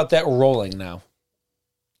 think about that rolling now.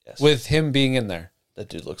 Yes. With him being in there. That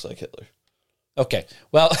dude looks like Hitler. Okay,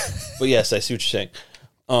 well. But yes, I see what you're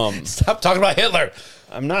saying. Stop talking about Hitler.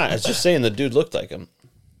 I'm not. I was just saying the dude looked like him.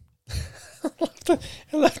 I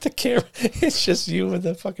love the camera. It's just you with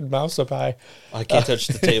the fucking mouse up high. I can't touch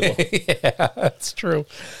the table. Yeah, that's true.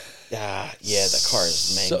 Yeah, the car is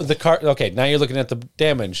So mangled. the car, okay, now you're looking at the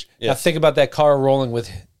damage. Yeah. Now think about that car rolling with,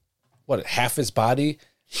 what, half his body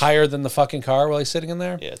higher than the fucking car while he's sitting in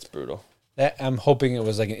there? Yeah, it's brutal. That, I'm hoping it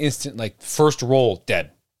was like an instant, like, first roll,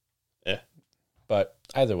 dead. Yeah. But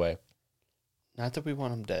either way. Not that we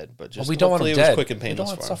want him dead, but just We don't want him hopefully it dead. was quick and We don't painless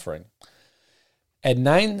want for him. suffering. At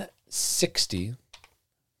 9:60,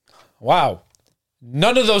 wow,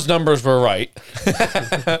 none of those numbers were right.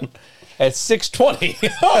 At 6:20,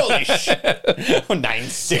 Holy shit.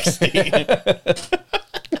 960.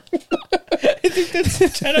 I think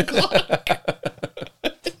that's 10 o'clock.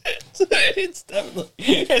 It's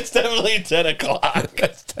definitely 10 o'clock.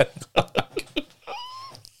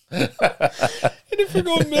 And if we're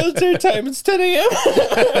going military time, it's 10 a.m.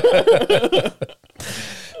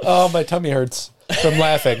 oh, my tummy hurts from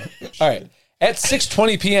laughing. All right, at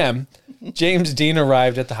 6:20 p.m., James Dean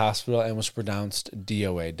arrived at the hospital and was pronounced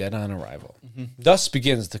DOA, dead on arrival. Thus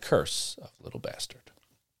begins the curse of Little Bastard.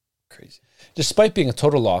 Crazy. Despite being a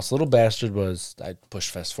total loss, Little Bastard was, I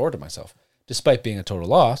pushed fast forward to myself. Despite being a total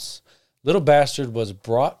loss, Little Bastard was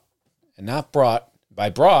brought, and not brought, by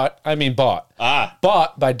brought, I mean bought.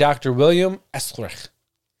 Bought by Dr. William Estrich,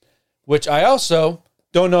 which I also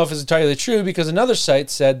don't know if it's entirely true because another site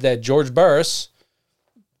said that George Burris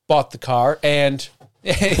bought the car and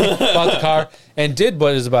did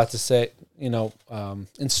what is about to say,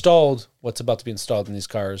 installed what's about to be installed in these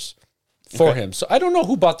cars for him. So I don't know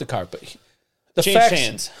who bought the car, but Changed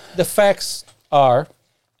hands. the facts are,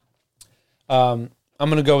 I'm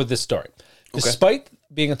going to go with this story. Despite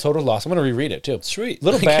being a total loss, I'm going to reread it too. Sweet.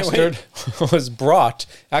 Little I can't Bastard was brought.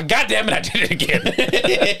 God damn it, I did it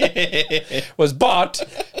again. Was bought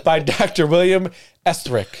by Dr. William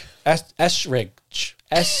Estrich.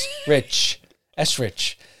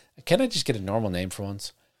 Esrich. Can I just get a normal name for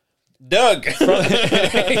once? Doug.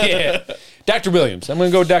 Yeah. Dr. Williams. I'm going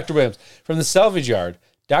to go with Dr. Williams. From the salvage yard,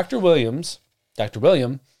 Dr. William,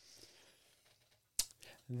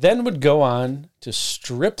 then would go on to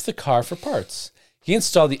strip the car for parts. He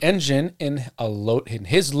installed the engine in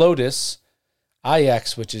his Lotus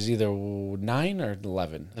IX, which is either 9 or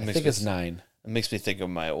 11. I think it's 9. It makes me think of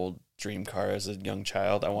my old dream car as a young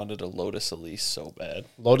child. I wanted a Lotus Elise so bad.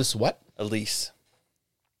 Lotus what? Elise.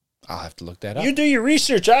 I'll have to look that up. You do your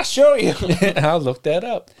research. I'll show you. I'll look that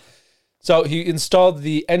up. So he installed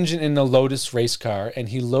the engine in the Lotus race car, and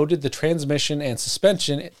he loaded the transmission and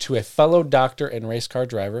suspension to a fellow doctor and race car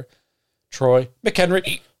driver, Troy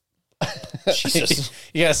McHenry. Jesus.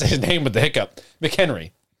 You gotta say his name with the hiccup.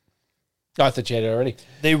 McHenry. Oh, I thought you had it already.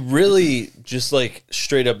 They really just like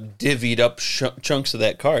straight up divvied up chunks of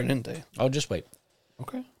that car, didn't they? Oh, just wait.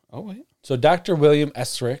 Okay. Oh, wait. So Dr. William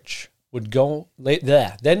Esrich would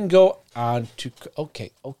then go on to...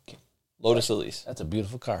 Okay. Lotus Elise. That's a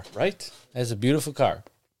beautiful car. Right? That's a beautiful car.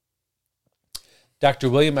 Dr.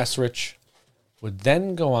 William Esrich would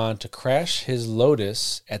then go on to crash his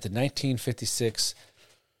Lotus at the 1956...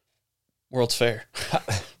 World's Fair.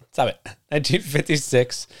 Stop it.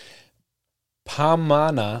 1956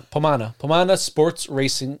 Pomona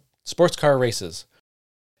sports car races.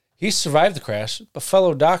 He survived the crash, but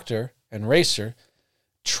fellow doctor and racer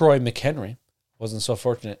Troy McHenry wasn't so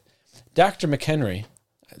fortunate. Dr. McHenry,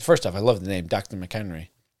 first off, I love the name, Dr. McHenry.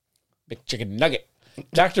 Big chicken nugget.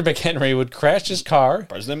 Dr. McHenry would crash his car.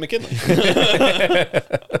 President McKinley.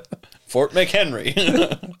 Fort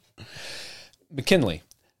McHenry. McKinley.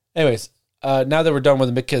 Anyways, now that we're done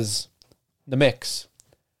with the mix,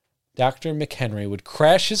 Dr. McHenry would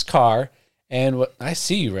crash his car and I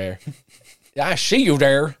see you there. I see you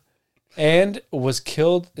there. And was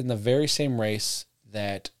killed in the very same race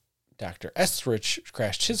that Dr. Estrich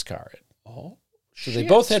crashed his car in. Oh, so they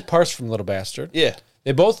both had parts from Little Bastard. Yeah.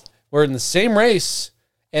 They both were in the same race,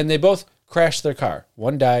 and they both crashed their car.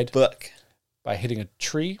 One died by hitting a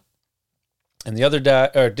tree, and the other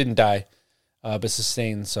didn't die, but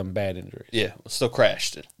sustained some bad injuries. Yeah, still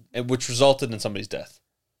crashed, which resulted in somebody's death.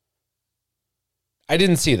 I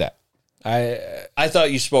didn't see that. I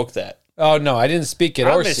thought you spoke that. Oh, no, I didn't speak it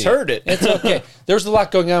or see it. I misheard it. It's okay. There's a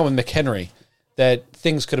lot going on with McHenry that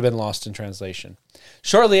things could have been lost in translation.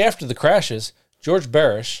 Shortly after the crashes, George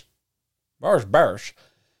Barish,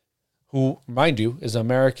 who, mind you, is an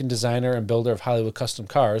American designer and builder of Hollywood custom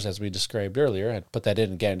cars, as we described earlier. I'd put that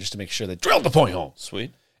in again just to make sure they drilled the point home.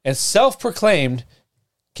 Sweet. And self-proclaimed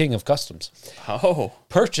king of customs. Oh.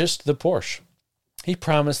 Purchased the Porsche. He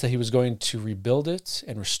promised that he was going to rebuild it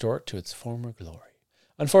and restore it to its former glory.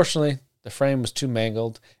 Unfortunately, the frame was too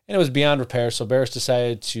mangled and it was beyond repair, so Barris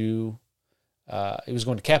decided he was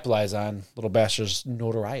going to capitalize on Little Bastard's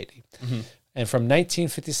notoriety. Mm-hmm. And from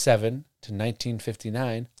 1957 to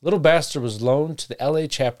 1959, Little Bastard was loaned to the LA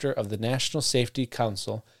chapter of the National Safety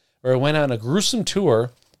Council, where it went on a gruesome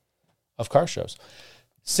tour of car shows,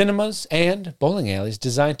 cinemas, and bowling alleys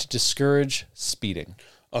designed to discourage speeding.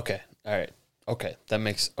 Okay. All right. Okay. That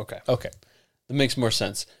makes more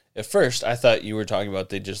sense. At first, I thought you were talking about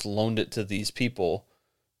they just loaned it to these people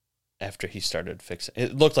after he started fixing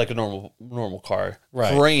it. It looked like a normal car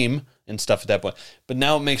frame and stuff at that point. But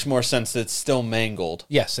now it makes more sense that it's still mangled.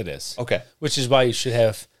 Yes, it is. Okay. Which is why you should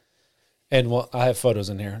have, and I have photos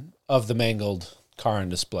in here of the mangled car on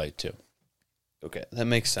display too. Okay, that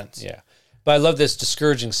makes sense. Yeah. But I love this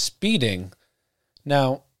discouraging speeding.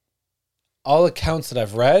 Now, all accounts that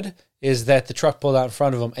I've read is that the truck pulled out in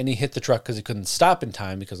front of him and he hit the truck because he couldn't stop in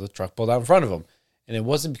time because the truck pulled out in front of him. And it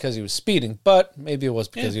wasn't because he was speeding, but maybe it was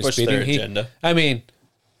because he was speeding. Their agenda.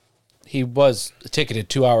 He was ticketed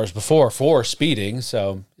 2 hours before for speeding,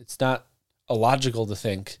 so it's not illogical to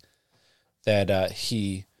think that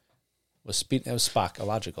he was speeding. That was Spock,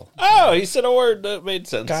 illogical. Oh, he said a word that made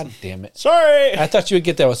sense. God damn it. Sorry. I thought you would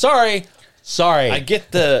get that one. Sorry. I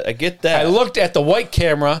get that. I looked at the white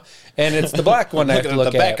camera, and it's the black one I have to look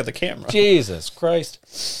at. The back of the camera. Jesus Christ.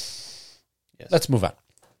 Yes. Let's move on.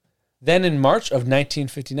 Then in March of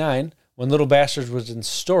 1959, when Little Bastard was in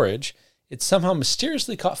storage, it somehow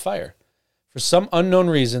mysteriously caught fire. For some unknown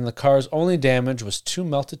reason, the car's only damage was 2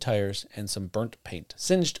 melted tires and some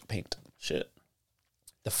singed paint. Shit.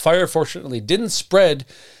 The fire, fortunately, didn't spread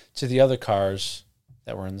to the other cars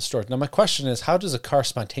that were in the storage. Now, my question is, how does a car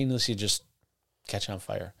spontaneously just catch on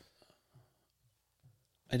fire?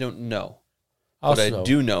 I don't know. Also, but I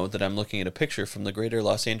do know that I'm looking at a picture from the Greater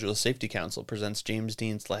Los Angeles Safety Council presents James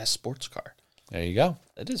Dean's last sports car. There you go.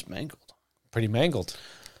 That is mangled. Pretty mangled.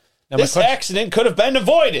 Now, this accident could have been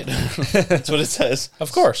avoided. That's what it says.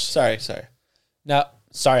 Of course. Sorry. Now,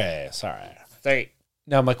 sorry.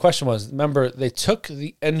 Now, my question was, remember, they took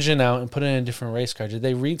the engine out and put it in a different race car. Did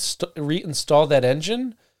they reinstall that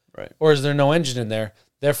engine? Right. Or is there no engine in there?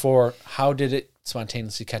 Therefore, how did it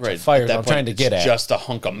spontaneously catch on fire? That's what I'm trying to get at. Just a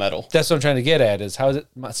hunk of metal. That's what I'm trying to get at, is how does it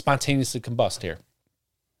spontaneously combust here?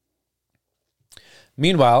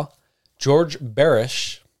 Meanwhile, George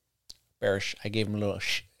Barris, I gave him a little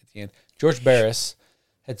sh at the end. George Barris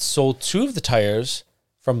had sold 2 of the tires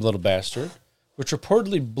from Little Bastard, which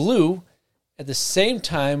reportedly blew at the same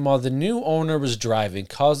time while the new owner was driving,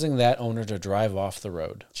 causing that owner to drive off the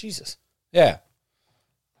road. Jesus. Yeah.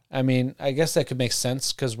 I mean, I guess that could make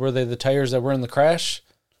sense, because were they the tires that were in the crash?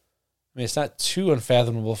 I mean, it's not too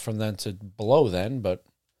unfathomable for them to blow then, but...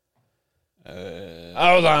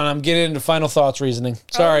 hold on, I'm getting into final thoughts reasoning.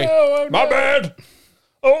 Sorry. My bad.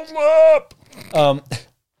 Oh, up.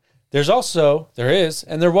 There is,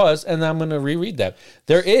 and there was, and I'm going to reread that.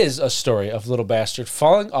 There is a story of Little Bastard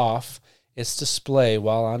falling off its display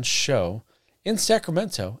while on show in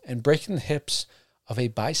Sacramento and breaking the hips of a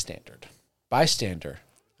bystander.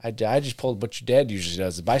 I just pulled what your dad usually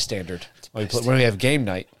does, a bystander. When we have game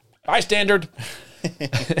night. Bystander.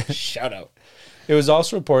 Shout out. It was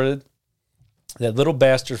also reported that Little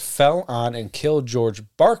Bastard fell on and killed George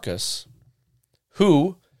Barkas,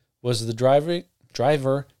 who was the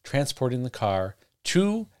driver transporting the car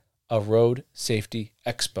to a road safety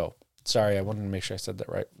expo. Sorry, I wanted to make sure I said that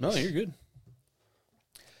right. No, you're good.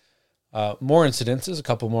 More incidences, a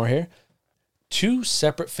couple more here. 2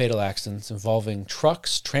 separate fatal accidents involving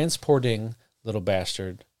trucks transporting Little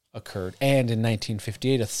Bastard occurred. And in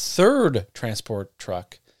 1958, a 3rd transport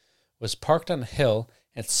truck was parked on a hill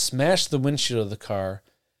and smashed the windshield of the car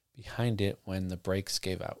behind it when the brakes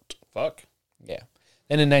gave out. Fuck. Yeah.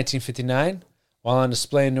 Then in 1959, while on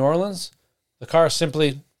display in New Orleans, the car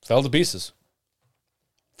simply fell to pieces.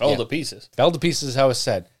 Fell to pieces is how it's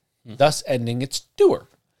said, thus ending its tour.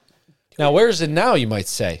 Now, where is it now, you might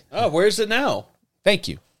say? Oh, where's it now? Thank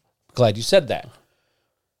you. Glad you said that.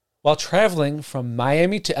 While traveling from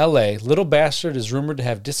Miami to L.A., Little Bastard is rumored to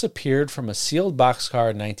have disappeared from a sealed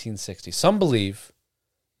boxcar in 1960. Some believe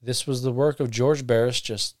this was the work of George Barris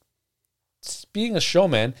just being a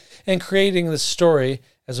showman and creating this story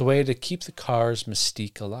as a way to keep the car's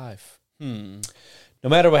mystique alive. No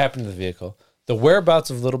matter what happened to the vehicle, the whereabouts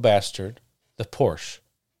of Little Bastard, the Porsche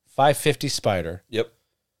 550 Spyder, Yep.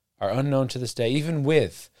 are unknown to this day, even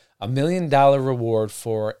with $1 million reward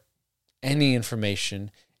for any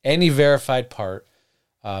information, any verified part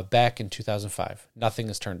back in 2005. Nothing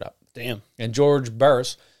has turned up. Damn. And George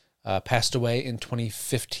Barris passed away in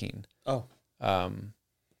 2015. Oh.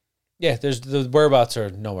 Yeah, the whereabouts are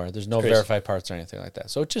nowhere. There's no Crazy. verified parts or anything like that.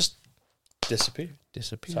 So it just Disappeared.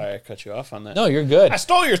 Sorry, I cut you off on that. No, you're good. I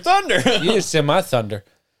stole your thunder. You just said my thunder.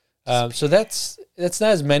 So that's not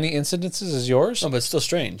as many incidences as yours. No, but it's still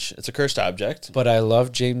strange. It's a cursed object. But I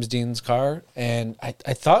love James Dean's car, and I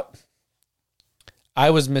thought I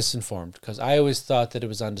was misinformed because I always thought that it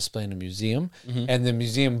was on display in a museum, and the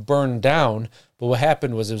museum burned down. But what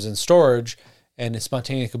happened was it was in storage, and it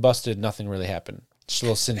spontaneously combusted. Nothing really happened. Just a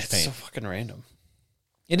little singe It's paint. so fucking random.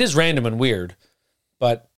 It is random and weird,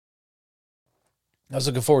 but I was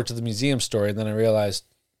looking forward to the museum story, and then I realized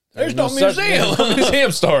There's no museum. no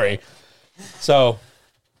museum story. So,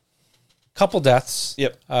 couple deaths.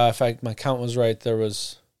 Yep. If my count was right, there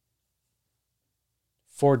was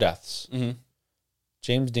 4 deaths. Mm-hmm.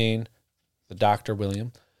 James Dean, the Dr.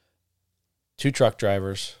 William, 2 truck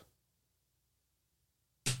drivers.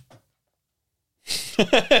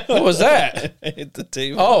 What was that? I hit the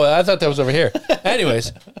table. Oh, I thought that was over here.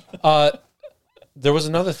 Anyways, there was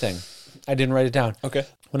another thing. I didn't write it down. Okay.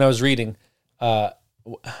 When I was reading, how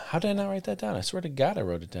did I not write that down? I swear to God I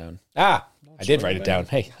wrote it down. I did write it down.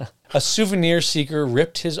 Hey. A souvenir seeker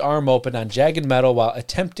ripped his arm open on jagged metal while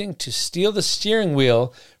attempting to steal the steering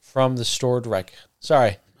wheel from the stored wreck.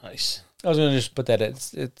 Sorry. Nice. I was going to just put that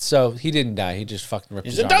in. So he didn't die. He just fucking ripped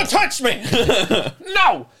He his said, arm "Don't touch me."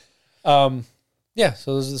 No! Yeah,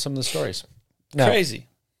 so those are some of the stories. Now, Crazy.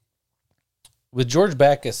 with George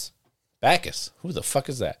Backus, who the fuck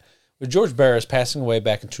is that? With George Barris passing away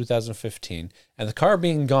back in 2015 and the car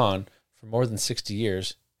being gone for more than 60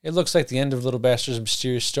 years, it looks like the end of Little Bastard's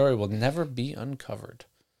mysterious story will never be uncovered.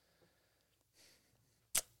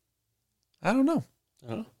 I don't know.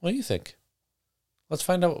 What do you think? Let's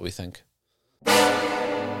find out what we think.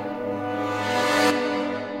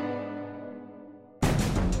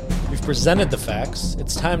 We've presented the facts.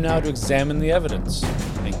 It's time now to examine the evidence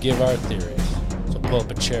and give our theories. So pull up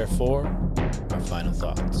a chair for our final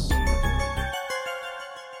thoughts.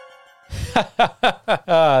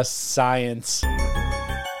 Science.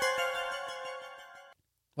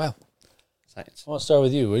 Well, Science. I want to start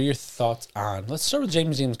with you. What are your thoughts on? Let's start with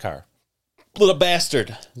James Dean's car. Little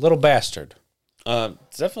bastard. Little bastard.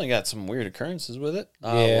 It's definitely got some weird occurrences with it.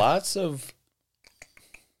 Yeah. Lots of.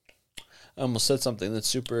 I almost said something that's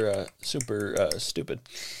super stupid.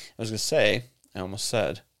 I was gonna say. I almost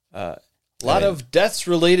said. A lot of deaths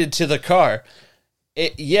related to the car.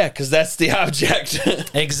 Yeah, because that's the object.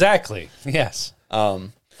 Exactly. Yes.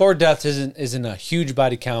 4 deaths isn't a huge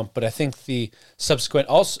body count, but I think the subsequent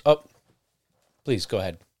also. Oh, please go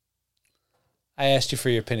ahead. I asked you for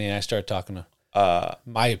your opinion. I started talking to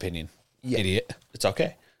my opinion. Yeah. Idiot. It's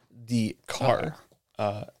okay. The car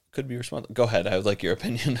could be responsible. Go ahead. I would like your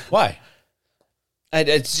opinion. Why?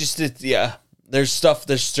 It's just yeah. There's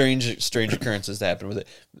strange occurrences that happen with it.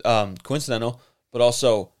 Coincidental, but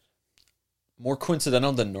also more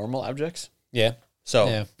coincidental than normal objects. Yeah. So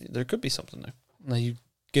Yeah. there could be something there. Now, you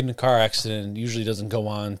get in a car accident and usually doesn't go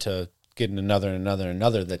on to get in another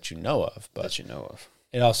that you know of. But That you know of.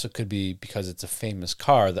 it also could be because it's a famous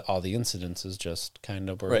car that all the incidences just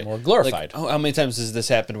kind of were Right. more glorified. Like, how many times has this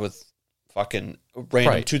happened with fucking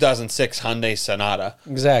random Right. 2006 Hyundai Sonata?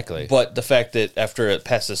 Exactly. But the fact that after it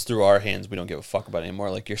passes through our hands, we don't give a fuck about it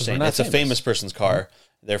anymore. Like you're saying, not it's a famous. famous person's car.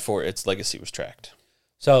 Therefore, its legacy was tracked.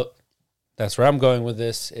 So that's where I'm going with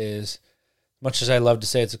this is, much as I love to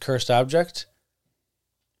say it's a cursed object,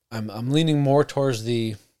 I'm leaning more towards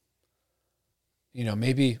the,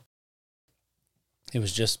 maybe it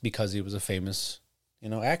was just because he was a famous,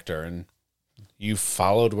 actor and you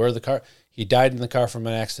followed where the car, he died in the car from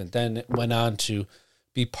an accident, then it went on to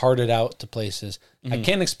be parted out to places. I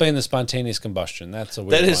can't explain the spontaneous combustion. That's a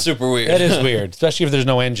weird That is one. super weird. That is weird, especially if there's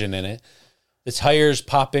no engine in it. The tires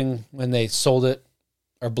popping when they sold it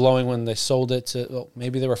or blowing when they sold it to, well,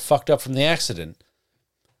 maybe they were fucked up from the accident.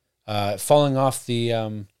 Falling off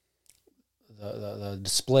the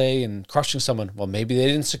display and crushing someone. Well, maybe they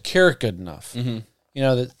didn't secure it good enough.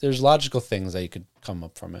 There's logical things that you could come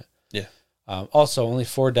up from it. Yeah. Also, only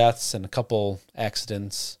 4 deaths and a couple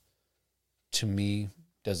accidents, to me,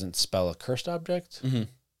 doesn't spell a cursed object. Mm-hmm.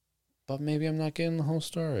 But maybe I'm not getting the whole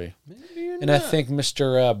story. Maybe you're And I think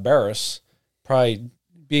Mr. Barris, probably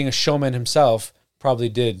being a showman himself, probably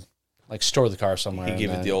did store the car somewhere. He gave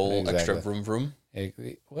and it then- the old extra Exactly. vroom vroom.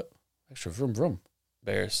 What? Extra vroom vroom.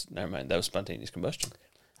 Bears. Never mind. That was spontaneous combustion.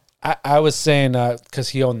 I was saying because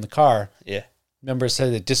he owned the car. Yeah. remember, it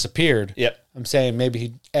said it disappeared. Yep. I'm saying maybe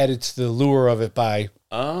he added to the lure of it by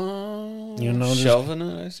Oh, just- shelving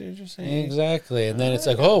it. I see what you're saying. exactly, and then it's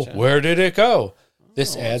like, oh, where did it go?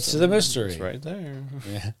 This Oh, adds to the mystery. It's right there.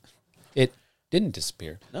 Yeah, it didn't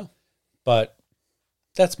disappear. No. But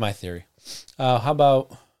that's my theory. How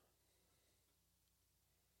about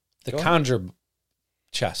the Go on. conjure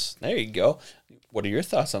chest? There you go. What are your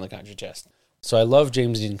thoughts on the conjure chest? So I love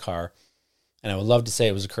James Dean Carr, and I would love to say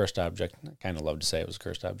it was a cursed object. I kind of love to say it was a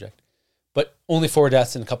cursed object. But only 4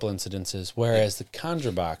 deaths in a couple incidences, whereas the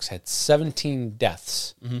conjure box had 17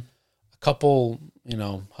 deaths. Mm-hmm. A couple,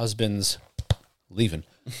 husbands leaving.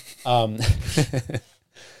 That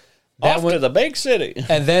Off one, to the big city.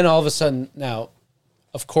 and then all of a sudden, now,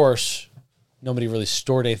 of course, nobody really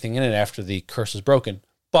stored anything in it after the curse was broken,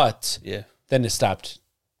 but Yeah. then it stopped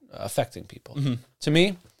affecting people. To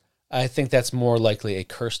me, I think that's more likely a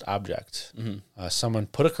cursed object. Someone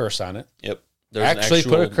put a curse on it. Yep. There's Actually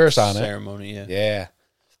put a curse on it. ceremony, yeah. Yeah.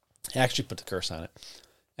 Actually put the curse on it.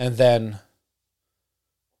 And then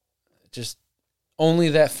just only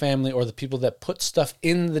that family or the people that put stuff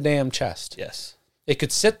in the damn chest. Yes. It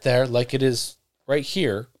could sit there like it is right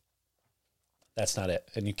here. That's not it.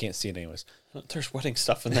 And you can't see it anyways. There's wedding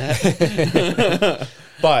stuff in that.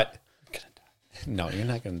 But no, you're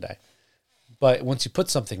not going to die. But once you put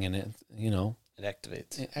something in it, It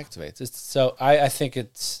activates. it activates. So I think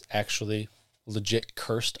it's actually a legit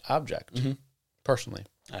cursed object, personally.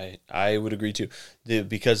 I would agree too.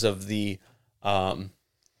 Because of the as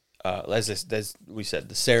we said,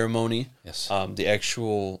 the ceremony, Yes. the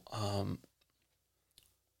actual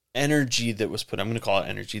energy that was put. I'm going to call it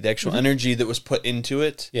energy. The actual energy that was put into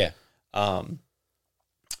it. Yeah.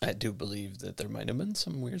 I do believe that there might have been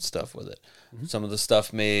some weird stuff with it. Some of the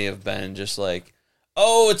stuff may have been just like,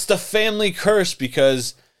 oh, it's the family curse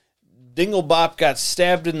because Dinglebop got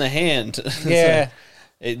stabbed in the hand. Yeah.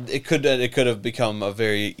 It could have become a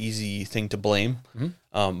very easy thing to blame.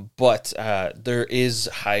 But there is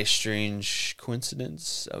high strange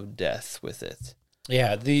coincidence of death with it.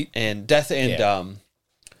 Yeah. And death and Yeah.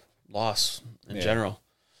 loss in Yeah. general.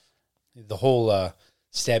 The whole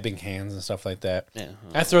stabbing hands and stuff like that. Yeah.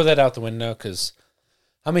 I throw that out the window because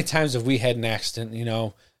how many times have we had an accident,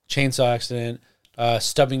 chainsaw accident,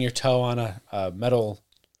 stubbing your toe on a metal,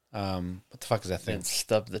 what the fuck is that I thing? didn't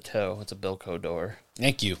stub the toe. It's a Bilko door.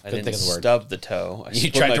 Thank you. I Couldn't didn't think of the word. stub the toe. I You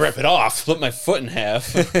split tried my to rip it off. Split my foot in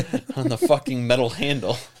half on the fucking metal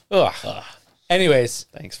handle. Ugh. Anyways,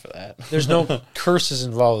 Thanks for that. there's no curses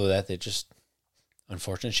involved with that. They just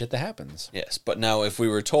unfortunate shit that happens. Yes, but now if we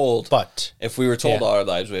were told, But all Yeah. our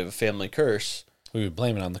lives we have a family curse, we would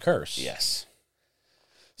blame it on the curse. yes.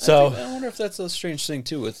 So I wonder if that's a strange thing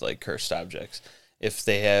too with like cursed objects. If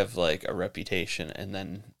they have like a reputation and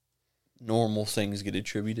then normal things get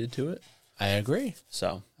attributed to it. I agree.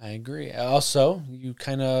 So I agree. Also, you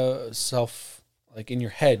kind of in your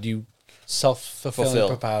head, you self-fulfilling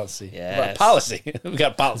Fulfill. policy. Yes. Policy. We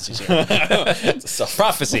got policies here.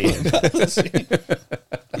 Prophecy. it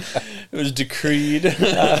was decreed.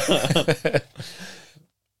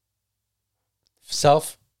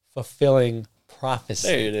 Self-fulfilling prophecy.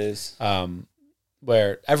 There it is.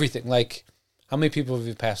 Where everything, like, how many people have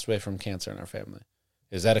you passed away from cancer in our family?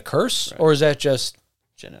 Is that a curse or is that just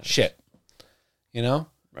Genetics. shit?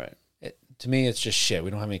 Right. To me, it's just shit. We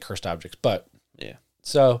don't have any cursed objects. But, Yeah.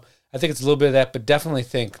 so I think it's a little bit of that, but definitely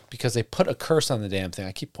think because they put a curse on the damn thing.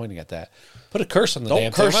 I keep pointing at that. Put a curse on the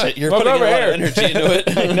damn Don't thing. curse it. You're Come putting a over lot of here. energy into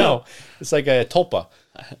it. I know. It's like a tulpa.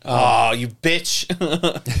 Oh, you bitch.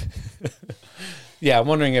 Yeah, I'm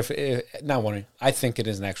wondering not wondering. I think it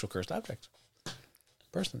is an actual cursed object.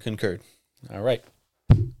 Personally. Concurred. All right.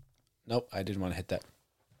 Nope, I didn't want to hit that.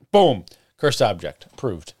 Boom. Cursed object.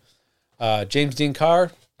 Approved. James Dean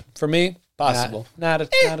Carr, for me, Possible. Not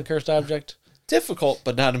a cursed object. Difficult,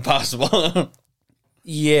 but not impossible.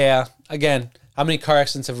 Yeah. Again, how many car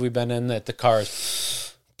accidents have we been in that the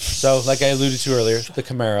cars? So, like I alluded to earlier, the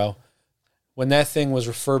Camaro, when that thing was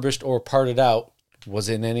refurbished or parted out, was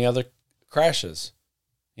it in any other crashes?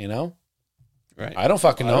 Right. I don't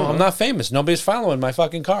fucking know. don't know. I'm not famous. Nobody's following my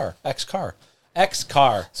fucking car. X-car.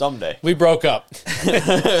 Someday. We broke up.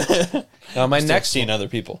 Now my next Seeing other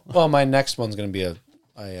people. Well, my next one's going to be a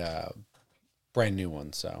brand new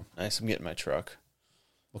one. So, Nice. I'm getting my truck.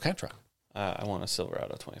 what kind of truck? I want a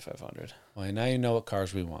Silverado 2500. Well, now you know what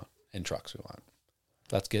cars we want and trucks we want.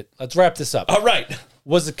 Let's wrap this up. All right.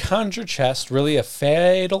 Was the conjure chest really a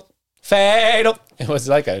fatal? It was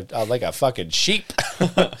like a fucking sheep.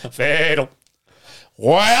 Fatal.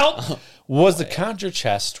 Well, was the conjure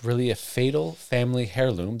chest really a fatal family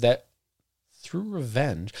heirloom that through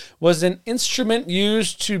revenge, was an instrument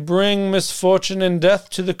used to bring misfortune and death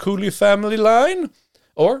to the Cooley family line?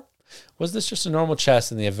 Or was this just a normal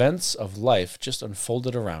chest and the events of life just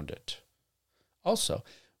unfolded around it? Also,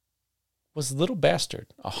 was the little bastard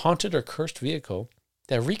a haunted or cursed vehicle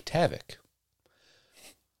that wreaked havoc,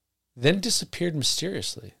 then disappeared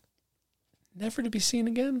mysteriously, never to be seen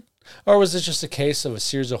again? Or was this just a case of a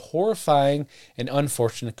series of horrifying and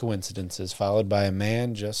unfortunate coincidences followed by a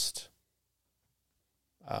man just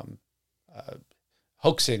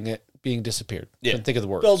hoaxing it being disappeared? Yeah. Couldn't think of the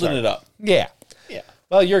word. Building Sorry. it up. Yeah. Yeah.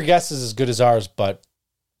 Well, your guess is as good as ours, but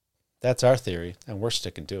that's our theory, and we're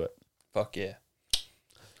sticking to it. Fuck yeah.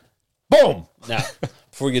 Boom! Now,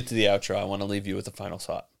 before we get to the outro, I want to leave you with a final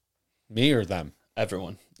thought. Me or them?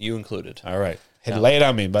 Everyone, you included. All right. Hey, Now, lay it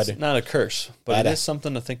on me, buddy. It's not a curse, but Buddy. it is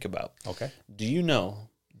something to think about. Okay. Do you know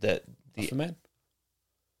that The man.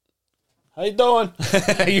 How you doing?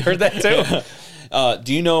 You heard that too?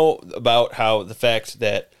 Do you know about how the fact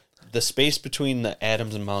that the space between the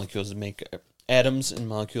atoms and molecules that make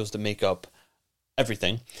up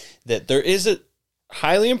everything, that there is a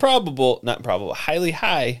highly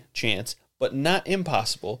high chance, but not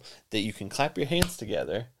impossible, that you can clap your hands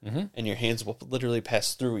together and your hands will literally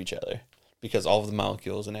pass through each other because all of the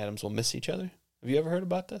molecules and atoms will miss each other? Have you ever heard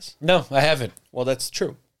about this? No, I haven't. Well, that's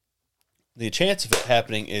true. The chance of it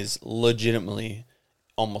happening is legitimately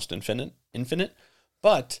almost infinite,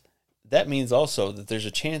 but that means also that there's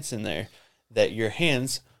a chance in there that your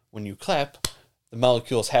hands, when you clap, the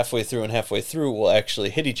molecules halfway through will actually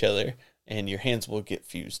hit each other and your hands will get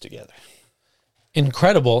fused together.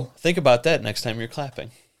 Incredible. Think about that next time you're clapping.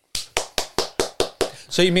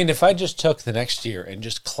 So you mean if I just took the next year and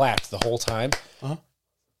just clapped the whole time,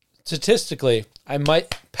 statistically, I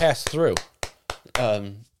might pass through.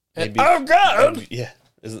 Maybe, oh, God! Yeah.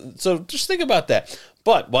 So just think about that.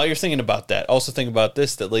 But while you're thinking about that, also think about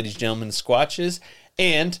this, that ladies, gentlemen, squatches,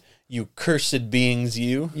 and you cursed beings,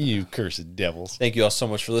 You cursed devils. Thank you all so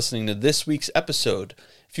much for listening to this week's episode.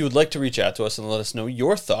 If you would like to reach out to us and let us know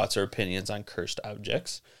your thoughts or opinions on cursed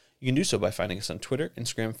objects, you can do so by finding us on Twitter,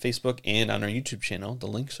 Instagram, Facebook, and on our YouTube channel. The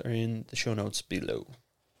links are in the show notes below.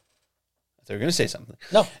 They're going to say something.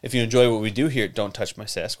 No. If you enjoy what we do here at Don't Touch My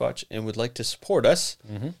Sasquatch and would like to support us,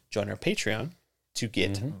 join our Patreon to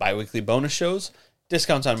get bi-weekly bonus shows,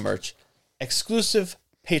 discounts on merch, exclusive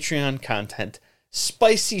Patreon content,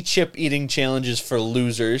 spicy chip eating challenges for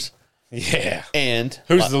losers, Yeah. and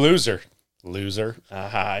Who's the loser? Loser.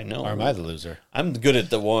 I know. Or am I the loser? I'm good at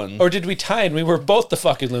the one. Or did we tie and we were both the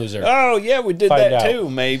fucking loser? Oh, yeah, we did Find that out. too,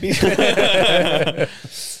 maybe.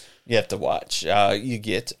 You have to watch. You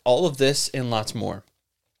get all of this and lots more.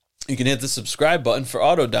 You can hit the subscribe button for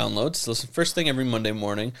auto downloads. Listen first thing every Monday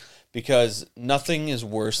morning, because nothing is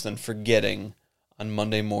worse than forgetting on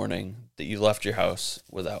Monday morning that you left your house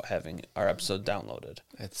without having our episode downloaded.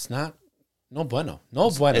 It's not. No bueno. No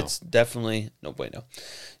bueno. It's definitely no bueno.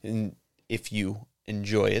 And if you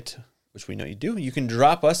enjoy it, which we know you do, you can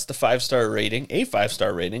drop us the 5-star rating, a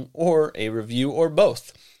 5-star rating, or a review, or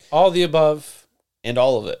both. all the above. And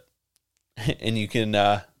all of it. And you can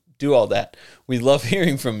do all that. We love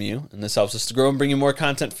hearing from you, and this helps us to grow and bring you more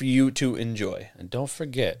content for you to enjoy. And don't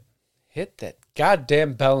forget, hit that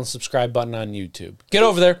goddamn bell and subscribe button on YouTube. Get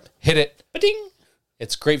over there, hit it. Ba-ding!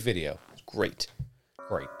 It's a great video. Great.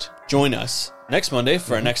 Great. Join us next Monday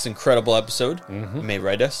for our next incredible episode. You may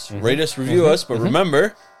rate us, review us, but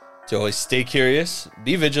remember to always stay curious,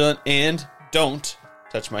 be vigilant, and don't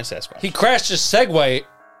touch my Sasquatch. He crashed his Segway.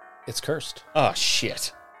 It's cursed. Oh,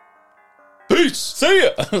 shit. Peace. See ya.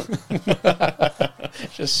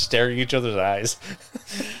 Just staring each other's eyes.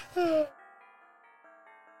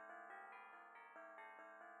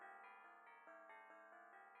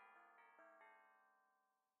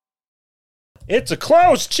 It's a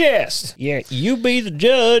closed chest. Yeah, you be the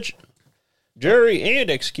judge, jury,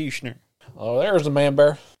 and executioner. Oh, there's the man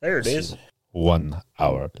bear. There it is. 1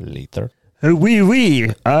 hour later.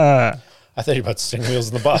 Oui. I thought you were about to sing Wheels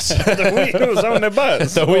on the Bus. The wheels on the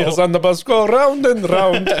bus. The wheels on the bus go round and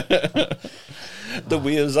round. The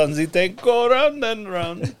wheels on the tank go round and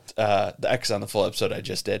round. The X on the full episode I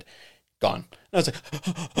just did, gone. I was like,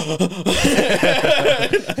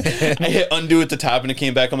 I hit undo at the top and it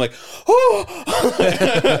came back. I'm like, oh,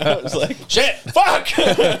 I was like, Shit. fuck,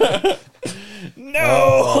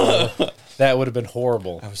 no. That would have been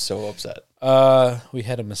horrible. I was so upset. We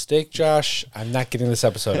had a mistake, Josh. I'm not getting this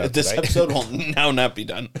epissote out This today. episode will now not be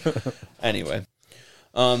done. Anyway,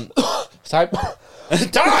 Time.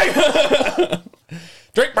 time.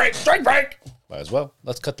 Drink break. Might as well.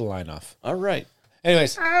 Let's cut the line off. All right.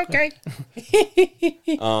 Anyways. Okay.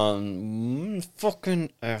 Fucking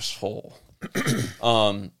asshole.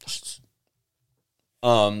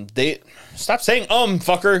 They stop saying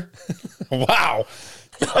fucker. Wow.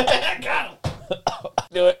 Got him.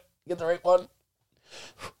 Do it. Get the right one.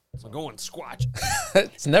 I'm going Squatch.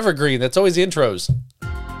 It's never green. That's always the intros.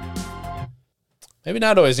 Maybe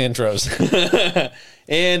not always the intros.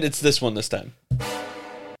 And it's this one this time.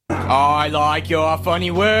 I like your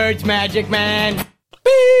funny words, Magic Man.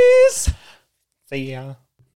 Peace. See ya.